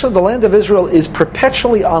 Essentially, the land of Israel is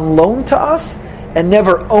perpetually on loan to us and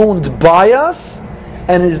never owned by us,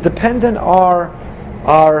 and is dependent on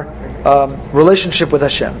our relationship with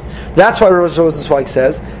Hashem. That's why Rosenzweig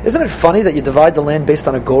says, isn't it funny that you divide the land based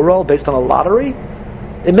on a goral, based on a lottery?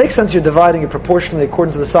 It makes sense you're dividing it proportionally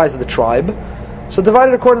according to the size of the tribe. So divide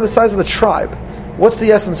it according to the size of the tribe. What's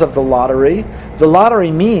the essence of the lottery? The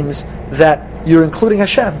lottery means that you're including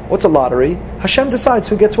Hashem. What's a lottery? Hashem decides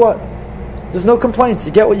who gets what. There's no complaints.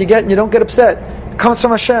 You get what you get and you don't get upset. It comes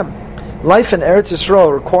from Hashem. Life in Eretz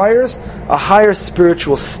Yisrael requires a higher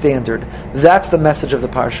spiritual standard. That's the message of the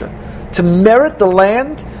Parsha. To merit the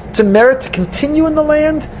land, to continue in the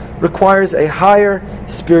land, requires a higher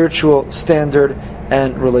spiritual standard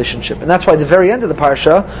and relationship. And that's why at the very end of the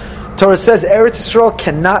Parsha, Torah says Eretz Yisrael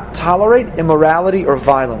cannot tolerate immorality or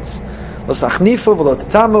violence. Lo sachnifu v'lo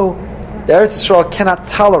tatamu. Eretz Yisrael cannot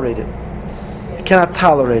tolerate it. It cannot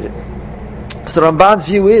tolerate it. So the Ramban's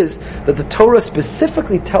view is that the Torah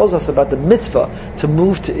specifically tells us about the mitzvah to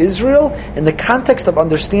move to Israel in the context of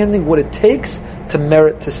understanding what it takes to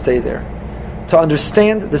merit to stay there, to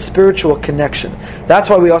understand the spiritual connection. That's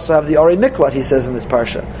why we also have the Arei Miklat, he says in this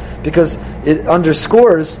parsha, because it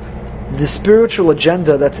underscores the spiritual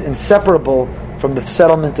agenda that's inseparable from the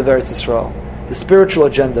settlement of Eretz Yisrael. The spiritual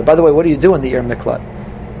agenda. By the way, what do you do in the Arei Miklat?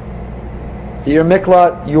 The Arei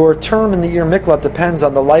Miklat, your term in the Arei Miklat depends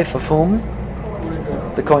on the life of whom?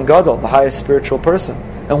 The Kohen Gadol, the highest spiritual person.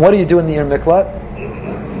 And what do you do in the Arei Miklat?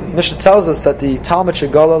 Mishnah tells us that the Talmud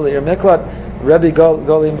Shegala, the Arei Miklat, Rabbo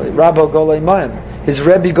Golei Mayim. His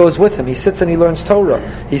Rebbe goes with him. He sits and he learns Torah.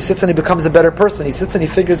 He sits and he becomes a better person. He sits and he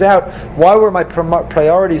figures out why were my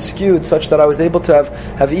priorities skewed such that I was able to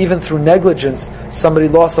have even through negligence somebody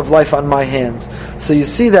loss of life on my hands. So you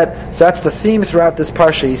see that's the theme throughout this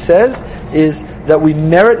parsha. He says is that we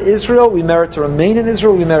merit Israel, we merit to remain in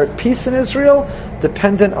Israel, we merit peace in Israel,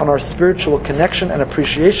 dependent on our spiritual connection and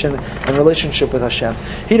appreciation and relationship with Hashem.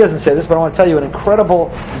 He doesn't say this, but I want to tell you an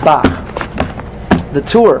incredible Bach. The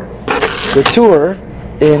tour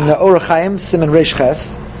in Orach Chaim, Siman Reish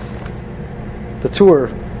Ches,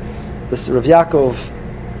 this Rav Yaakov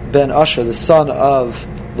ben Asher, the son of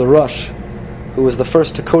the Rosh, who was the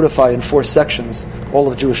first to codify in 4 sections all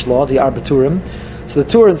of Jewish law, the Arba Turim. So the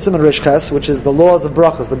tour in Siman Reish Ches, which is the laws of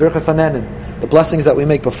brachos, the Birchas Hananin, the blessings that we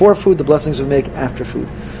make before food, the blessings we make after food.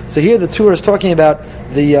 So here the tour is talking about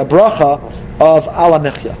the bracha of Ala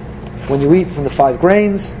Mechya. When you eat from the 5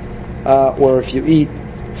 grains, or if you eat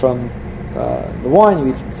from the wine, you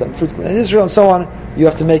eat certain fruits in Israel, and so on, you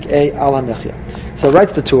have to make a Al HaMechya. So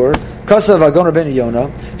writes the tour, Kasav Agon Rabbeinu Yonah,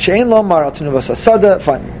 She'ein lo mar al tunu v'sasada,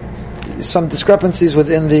 fine. Some discrepancies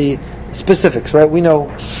within the specifics, right? We know,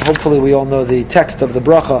 hopefully we all know the text of the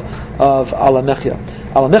bracha of Al HaMechya.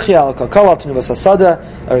 Al HaMechya, Al Kalkal, Al Tunu v'sasada,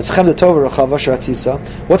 Eretz Chem Tov Rechav Asher Atzisa.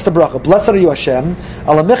 What's the bracha? Blessed are you Hashem,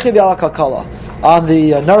 Al HaMechya v'Al Kalkala, on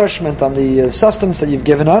the nourishment, on the sustenance that you've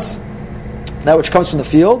given us, that which comes from the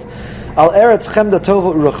field, Al Eretz Chemda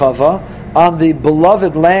Tova Urachava, on the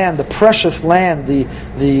beloved land, the precious land, the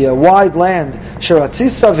wide land,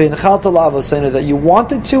 Sheratzisa v'Inchalta L'Avosenu, that you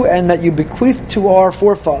wanted to and that you bequeathed to our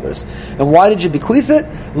forefathers. And why did you bequeath it?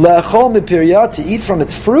 Le'achol mipirya, to eat from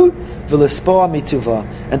its fruit, v'lispoa mituva,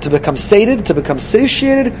 and to become sated, to become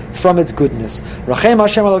satiated from its goodness. Rachem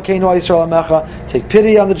Hashem Elokeinu Yisrael Amecha, take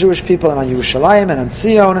pity on the Jewish people and on Yerushalayim and on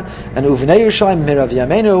Zion and Uvnei Yerushalayim Mirav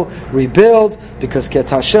Yameinu, rebuild, because Ket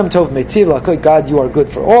Hashem Tov Meitiv L'Hakoy, God, you are good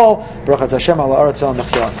for all. Right?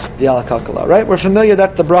 We're familiar,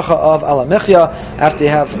 that's the bracha of Al HaMechya, after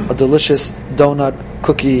you have a delicious donut,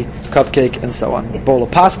 cookie, cupcake, and so on. A bowl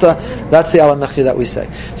of pasta, that's the Al HaMechya that we say.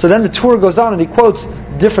 So then the tour goes on and he quotes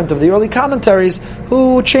different of the early commentaries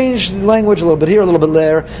who changed the language a little bit here, a little bit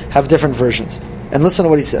there, have different versions. And listen to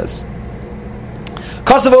what he says.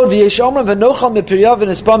 Some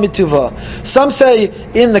say,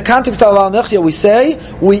 in the context of Al Mechya, we say,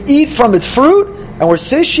 we eat from its fruit, and we're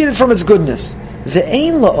satiated from its goodness.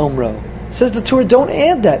 Ve'ein la'omro. Says the Torah, don't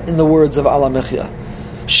add that in the words of Al Mechya.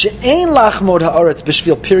 She'ein lachmod ha'aretz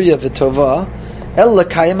b'shvil pirya v'tova, el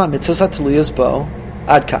l'kayim ha'mitzvos ha'teluyos bo.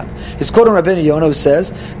 Adkan. His quote on Rabbeinu Yonah who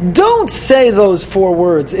says, don't say those 4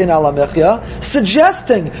 words in Al Mechya,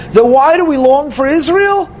 suggesting that why do we long for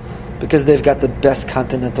Israel? Because they've got the best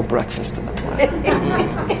continental breakfast in the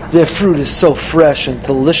planet. Their fruit is so fresh and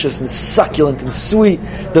delicious and succulent and sweet.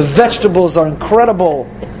 The vegetables are incredible.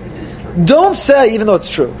 Don't say, even though it's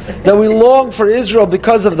true, that we long for Israel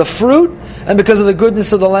because of the fruit and because of the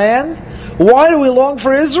goodness of the land. Why do we long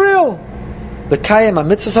for Israel? The kayem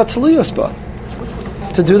ha-mitzvos ha-tzluyos ba.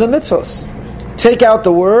 To do the mitzvos. Take out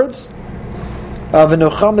the words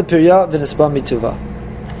v'nochal mepirya v'nisba mituva.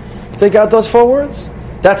 Take out those 4 words.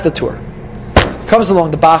 That's the Tur. Comes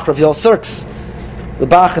along the Bach Rav Yoel Sirks. The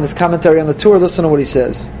Bach in his commentary on the Tur, listen to what he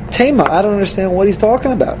says. Tema, I don't understand what he's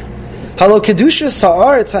talking about. Halo kedushas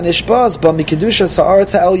ha'aretz ha'nishbaz ba mikedushas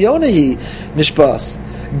ha'aretz ha'elyonahi nishbaz.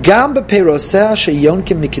 Gam bepeiroseh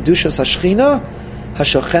sheyonkim mikedushas ha'shchina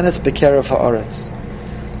ha'shochenes bekerev ha'aretz.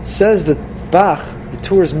 Says the Bach, the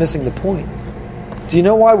Tur is missing the point. Do you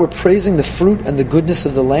know why we're praising the fruit and the goodness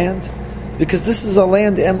of the land? Because this is a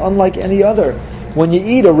land unlike any other. When you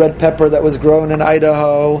eat a red pepper that was grown in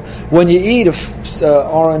Idaho, when you eat an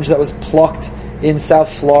orange that was plucked in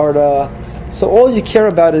South Florida, so all you care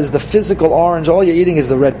about is the physical orange, all you're eating is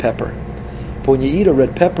the red pepper. But when you eat a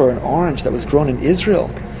red pepper, an orange that was grown in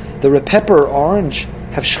Israel, the red pepper or orange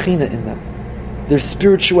have Shekhinah in them. There's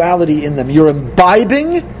spirituality in them. You're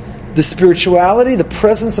imbibing the spirituality, the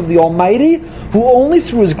presence of the Almighty, who only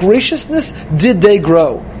through His graciousness did they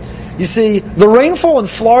grow. You see, the rainfall in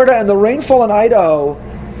Florida and the rainfall in Idaho,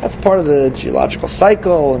 that's part of the geological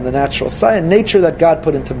cycle and the natural science, nature that God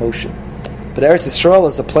put into motion. But Eretz Yisrael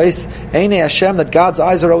is a place, Einei Hashem, that God's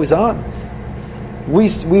eyes are always on. We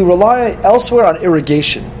rely elsewhere on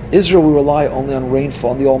irrigation. Israel, we rely only on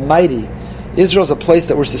rainfall, on the Almighty. Israel is a place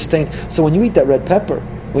that we're sustained. So when you eat that red pepper,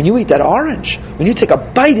 when you eat that orange, when you take a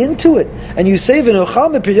bite into it, and you say, I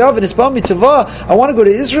want to go to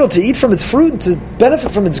Israel to eat from its fruit and to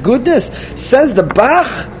benefit from its goodness, says the Bach,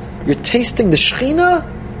 you're tasting the Shekhinah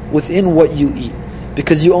within what you eat.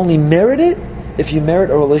 Because you only merit it if you merit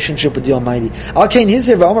a relationship with the Almighty. Al-Kain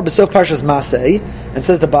Hizir v'Omer b'sof Parshas Masei, and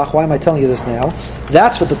says the Bach, why am I telling you this now?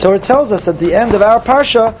 That's what the Torah tells us at the end of our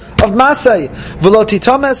Parsha of Masei. V'lo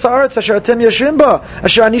titama es ha'aretz asher atem yoshvim ba,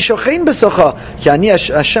 asher ani shochein b'socha, ki ani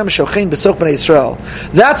Hashem shochein b'soch b'nei Yisrael.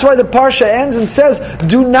 That's why the Parsha ends and says,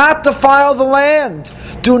 do not defile the land.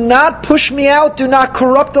 Do not push me out. Do not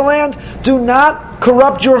corrupt the land. Do not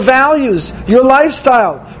corrupt your values, your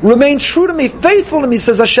lifestyle. Remain true to me, faithful to me,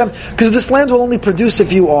 says Hashem, because this land will only produce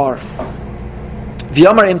if you are. If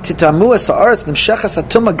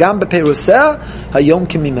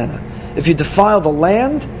you defile the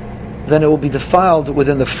land, then it will be defiled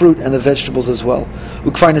within the fruit and the vegetables as well.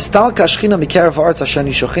 It's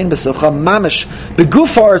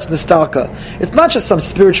not just some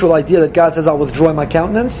spiritual idea that God says, I'll withdraw my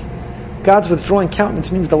countenance. God's withdrawing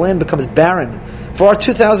countenance means the land becomes barren. For our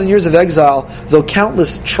 2,000 years of exile, though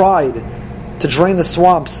countless tried to drain the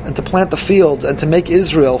swamps and to plant the fields and to make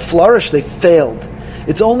Israel flourish, they failed.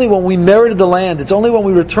 It's only when we merited the land, it's only when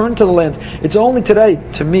we returned to the land, it's only today,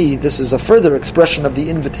 to me, this is a further expression of the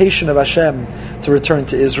invitation of Hashem to return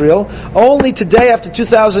to Israel. Only today, after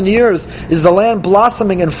 2,000 years, is the land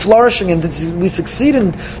blossoming and flourishing, and we succeed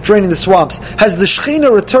in draining the swamps. Has the Shekhinah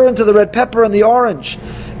returned to the red pepper and the orange?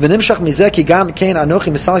 And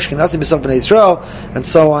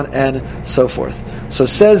so on and so forth. So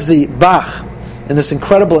says the Bach in this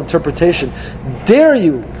incredible interpretation, dare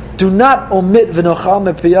you, do not omit v'nochal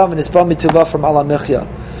mepiyav v'nisba mituvah from Al Mechya.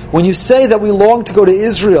 When you say that we long to go to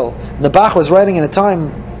Israel, and the Bach was writing in a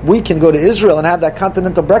time we can go to Israel and have that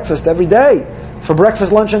continental breakfast every day for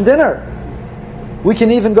breakfast, lunch, and dinner. We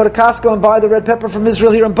can even go to Costco and buy the red pepper from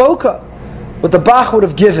Israel here in Boca. What the Bach would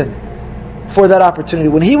have given for that opportunity.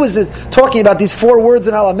 When he was talking about these 4 words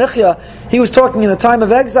in Al Mechya, he was talking in a time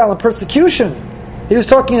of exile and persecution. He was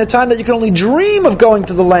talking in a time that you can only dream of going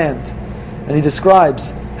to the land. And he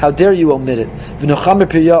describes, how dare you omit it?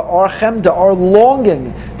 Our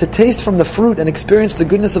longing to taste from the fruit and experience the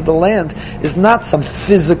goodness of the land is not some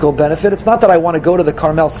physical benefit. It's not that I want to go to the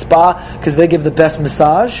Carmel spa because they give the best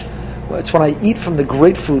massage. It's when I eat from the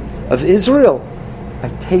grapefruit of Israel. I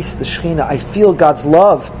taste the Shekhinah. I feel God's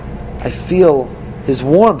love. I feel His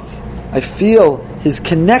warmth. I feel His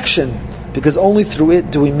connection, because only through it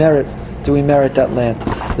do we merit do we merit that land.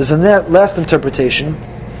 There's a last interpretation.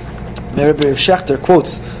 Rabbi Shechter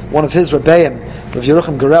quotes one of his Rebbeim, Rav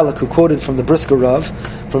Yerucham Gorelik, who quoted from the Brisker Rav,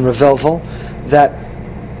 from Rav Velvel, that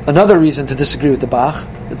another reason to disagree with the Bach,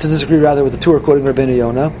 with the Torah quoting Rabbeinu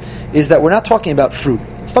Yonah, is that we're not talking about fruit.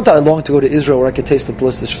 It's not that I long to go to Israel where I could taste the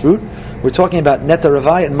delicious fruit. We're talking about Neta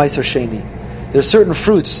Ravai and Meiser Sheni. There are certain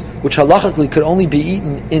fruits which halachically could only be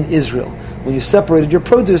eaten in Israel. When you separated your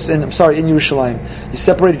produce, in Yerushalayim, you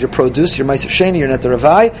separated your produce, your Meiser Sheni, your Neta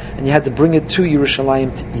Ravai, and you had to bring it to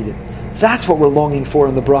Yerushalayim to eat it. That's what we're longing for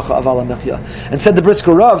in the bracha of Ala Mechya. And said the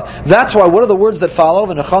Brisker Rav, that's why, what are the words that follow?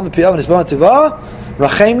 V'nacham v'piyav v'nizbah v'tivah,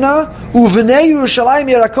 rachemna, u'v'nei Yerushalayim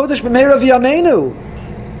yerakodesh b'meira v'yameinu.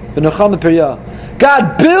 V'nacham v'piyav.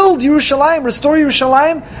 God, build Yerushalayim, restore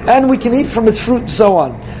Yerushalayim, and we can eat from its fruit and so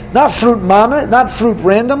on. Not fruit mama, not fruit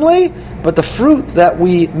randomly, but the fruit that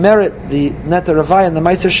we merit, the Neta Ravai and the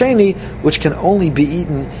Meiser Sheni, which can only be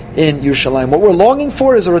eaten in Yerushalayim. What we're longing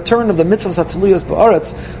for is a return of the mitzvahs hatziluyos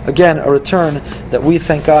ba'aretz, again, a return that we,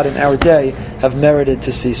 thank God, in our day, have merited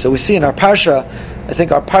to see. So we see in our Parsha, I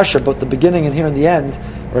think our Parsha, both the beginning and here in the end,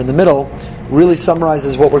 or in the middle, really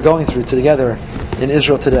summarizes what we're going through together in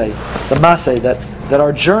Israel today. The Maseh, that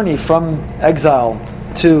our journey from exile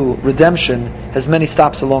to redemption has many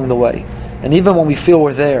stops along the way. And even when we feel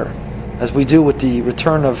we're there, as we do with the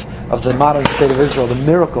return of the modern state of Israel, the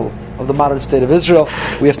miracle of the modern state of Israel,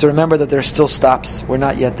 we have to remember that there are still stops. We're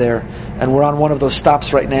not yet there. And we're on one of those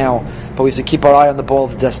stops right now, but we have to keep our eye on the ball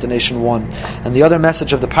of destination one. And the other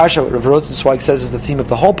message of the Parsha, what Rav Rosenzweig says is the theme of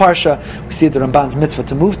the whole Parsha, we see the Ramban's mitzvah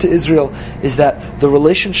to move to Israel, is that the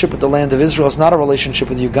relationship with the land of Israel is not a relationship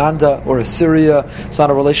with Uganda or Assyria, it's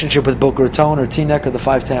not a relationship with Boca Raton or Teaneck or the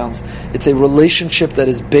Five Towns. It's a relationship that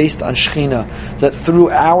is based on Shechina, that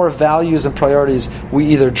through our values and priorities, we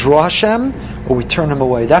either draw Hashem or we turn Him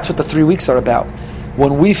away. That's what the 3 weeks are about.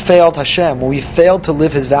 When we failed Hashem, when we failed to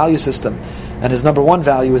live His value system, and His number one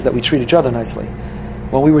value is that we treat each other nicely.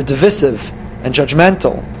 When we were divisive and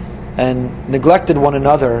judgmental and neglected one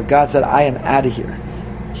another, God said, I am out of here.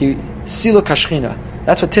 Silu Kashchina.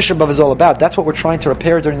 That's what Tisha B'Av is all about. That's what we're trying to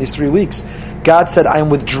repair during these 3 weeks. God said, I am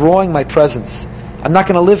withdrawing my presence. I'm not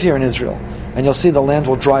going to live here in Israel. And you'll see the land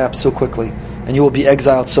will dry up so quickly. And you will be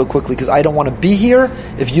exiled so quickly because I don't want to be here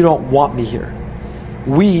if you don't want me here.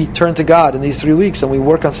 We turn to God in these 3 weeks and we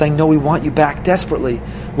work on saying, no, we want you back desperately.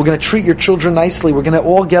 We're going to treat your children nicely. We're going to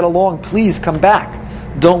all get along. Please come back.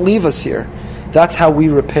 Don't leave us here. That's how we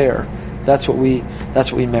repair. That's what we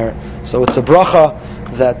merit. So it's a bracha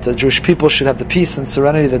that Jewish people should have the peace and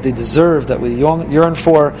serenity that they deserve, that we yearn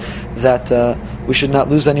for, that we should not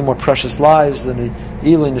lose any more precious lives than the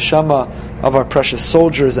Ilui Neshama of our precious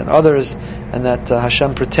soldiers and others, and that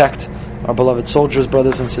Hashem protect our beloved soldiers,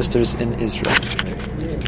 brothers and sisters in Israel.